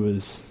Current, he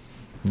was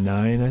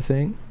 9, I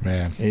think.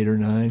 Man. 8 or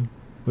 9. It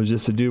was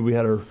just a dude. We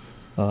had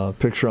a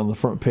picture on the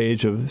front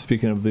page of,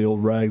 speaking of the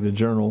old rag, the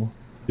Journal.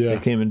 Yeah. They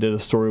came and did a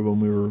story when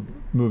we were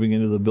moving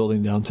into the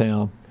building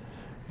downtown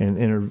and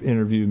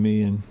interviewed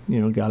me, and,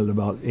 got it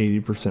about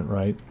 80%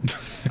 right.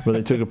 But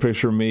they took a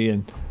picture of me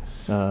and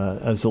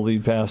as the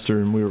lead pastor,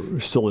 and we were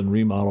still in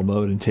remodel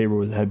mode, and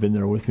Tabor had been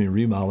there with me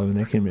remodeling, and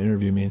they came to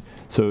interview me. And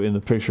so in the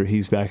picture,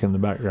 he's back in the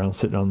background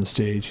sitting on the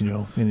stage,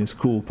 in his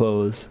cool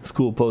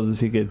poses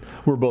he could.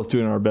 We're both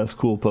doing our best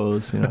cool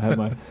pose. I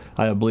had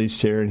a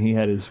bleached hair, and he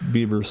had his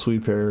Bieber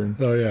sweep hair. And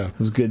oh yeah, it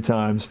was good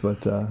times.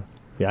 But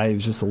he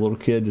was just a little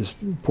kid, just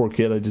poor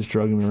kid. I just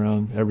drug him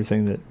around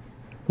everything that,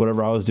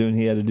 whatever I was doing,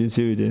 he had to do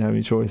too. He didn't have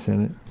any choice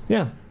in it.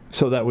 Yeah.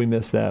 So that we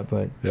missed that,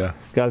 but yeah,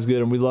 God's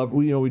good, and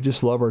we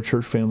just love our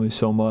church family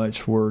so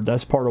much.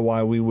 That's part of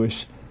why we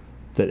wish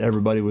that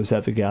everybody was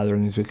at the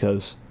gatherings,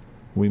 because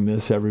we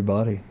miss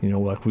everybody.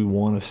 Like we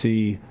want to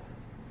see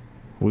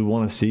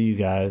you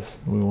guys.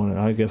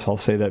 I guess I'll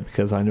say that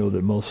because I know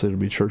that mostly it'll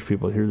be church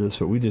people that hear this,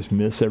 but we just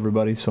miss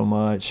everybody so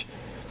much.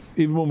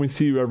 Even when we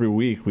see you every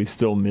week, we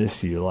still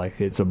miss you. Like,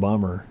 it's a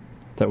bummer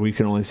that we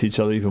can only see each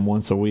other even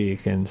once a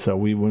week. And so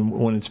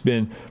when it's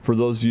been, for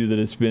those of you that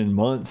it's been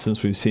months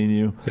since we've seen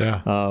you,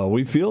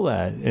 we feel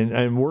that.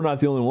 And we're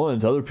not the only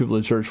ones. Other people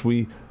at church,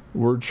 we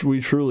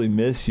we truly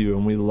miss you,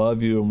 and we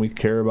love you, and we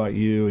care about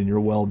you and your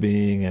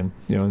well-being. And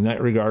in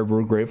that regard,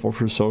 we're grateful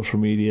for social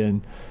media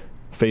and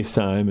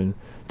FaceTime and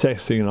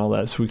texting and all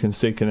that, so we can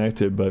stay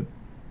connected. But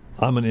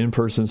I'm an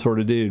in-person sort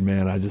of dude,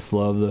 man. I just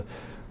love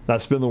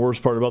that's been the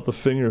worst part about the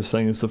fingers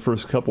thing, is the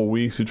first couple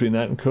weeks between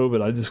that and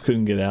COVID, I just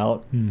couldn't get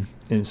out.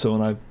 And so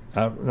when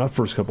not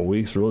first couple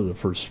weeks, really the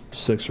first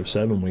 6 or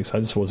 7 weeks, I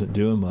just wasn't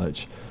doing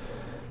much.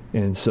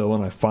 And so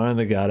when I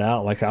finally got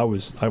out, like I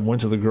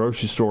went to the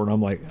grocery store, and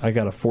I'm like, I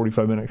got a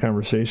 45-minute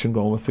conversation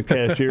going with the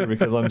cashier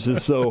because I'm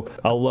just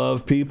I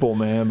love people,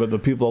 man, but the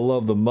people I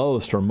love the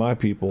most are my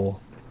people,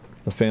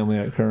 the family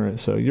at Current.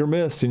 So you're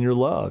missed and you're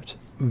loved.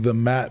 The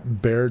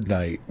Matt Baird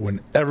night when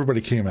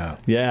everybody came out.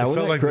 Yeah, it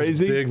felt like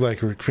crazy? This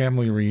big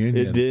family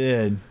reunion. It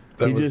did.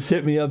 He just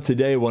hit me up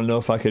today, wanted to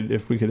know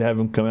if we could have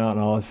him come out, and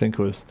all I think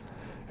was,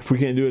 if we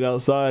can't do it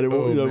outside, there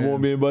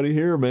won't be anybody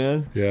here,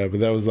 man. Yeah, but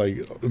that was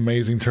like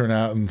amazing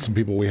turnout, and some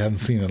people we hadn't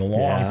seen in a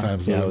long time.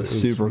 So it was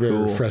super very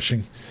cool.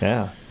 refreshing.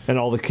 Yeah, and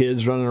all the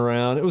kids running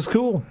around. It was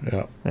cool.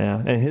 Yeah.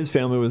 And his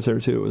family was there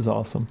too. It was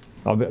awesome.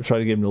 I'll try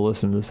to get him to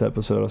listen to this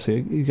episode. I'll say,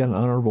 you got an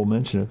honorable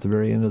mention at the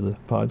very end of the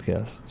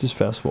podcast. Just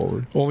fast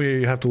forward. Only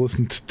you have to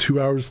listen to 2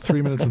 hours,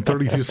 3 minutes, and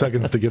 32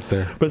 seconds to get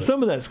there. But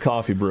some of that's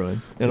coffee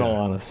brewing, in all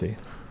honesty.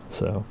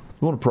 So,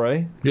 you want to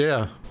pray?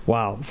 Yeah.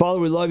 Wow. Father,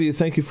 we love you.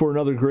 Thank you for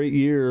another great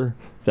year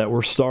that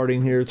we're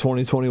starting here,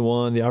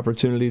 2021, the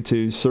opportunity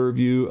to serve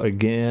you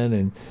again.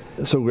 And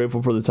so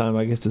grateful for the time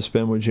I get to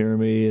spend with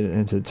Jeremy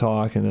and to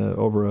talk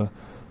over a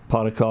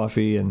pot of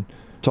coffee and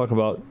talk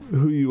about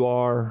who you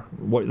are,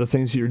 what the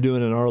things that you're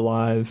doing in our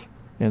life,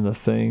 and the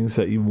things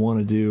that you want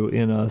to do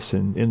in us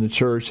and in the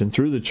church and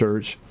through the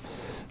church.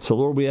 So,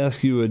 Lord, we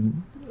ask you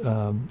would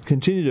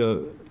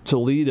continue to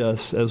lead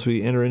us as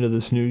we enter into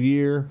this new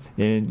year.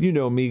 And you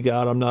know me,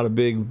 God, I'm not a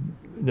big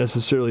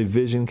necessarily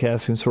vision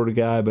casting sort of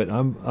guy, but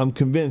I'm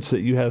convinced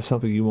that you have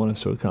something you want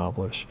us to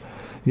accomplish.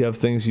 You have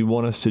things you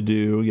want us to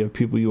do. You have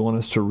people you want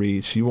us to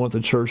reach. You want the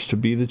church to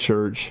be the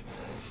church.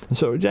 And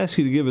so I would ask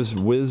you to give us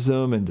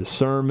wisdom and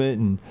discernment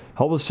and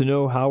help us to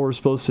know how we're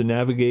supposed to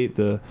navigate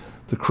the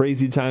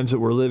crazy times that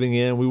we're living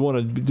in. We want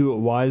to do it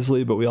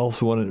wisely, but we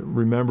also want to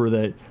remember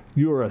that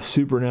you are a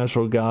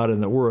supernatural God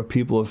and that we're a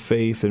people of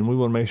faith, and we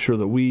want to make sure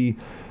that we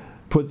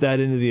put that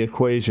into the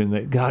equation,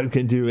 that God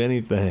can do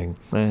anything,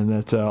 and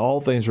that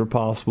all things are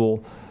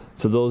possible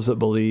to those that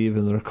believe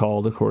and that are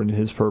called according to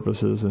his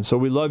purposes. And so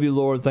we love you,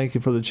 Lord. Thank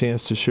you for the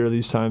chance to share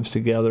these times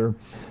together.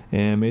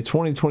 And may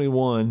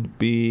 2021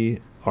 be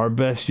our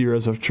best year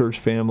as a church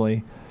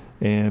family.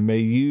 And may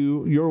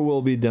your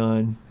will be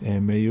done,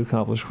 and may you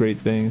accomplish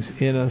great things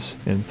in us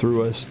and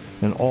through us,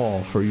 and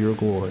all for your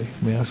glory.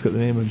 We ask in the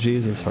name of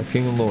Jesus, our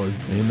King and Lord.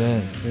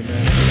 Amen.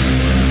 Amen.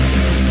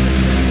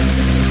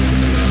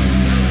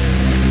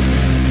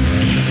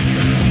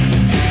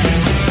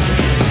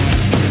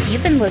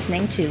 You've been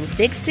listening to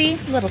Big C,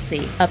 Little C,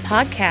 a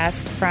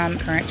podcast from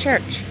Current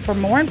Church. For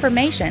more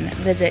information,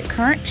 visit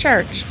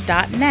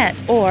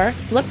currentchurch.net or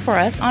look for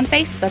us on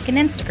Facebook and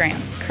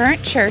Instagram.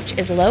 Current Church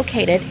is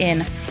located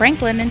in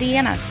Franklin,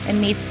 Indiana,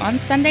 and meets on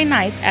Sunday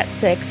nights at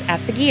 6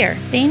 at the Gear.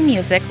 Theme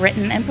music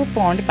written and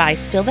performed by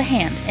Still the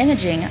Hand,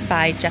 imaging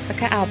by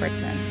Jessica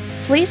Albertson.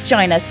 Please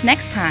join us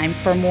next time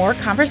for more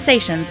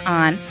conversations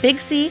on Big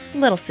C,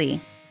 Little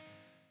C.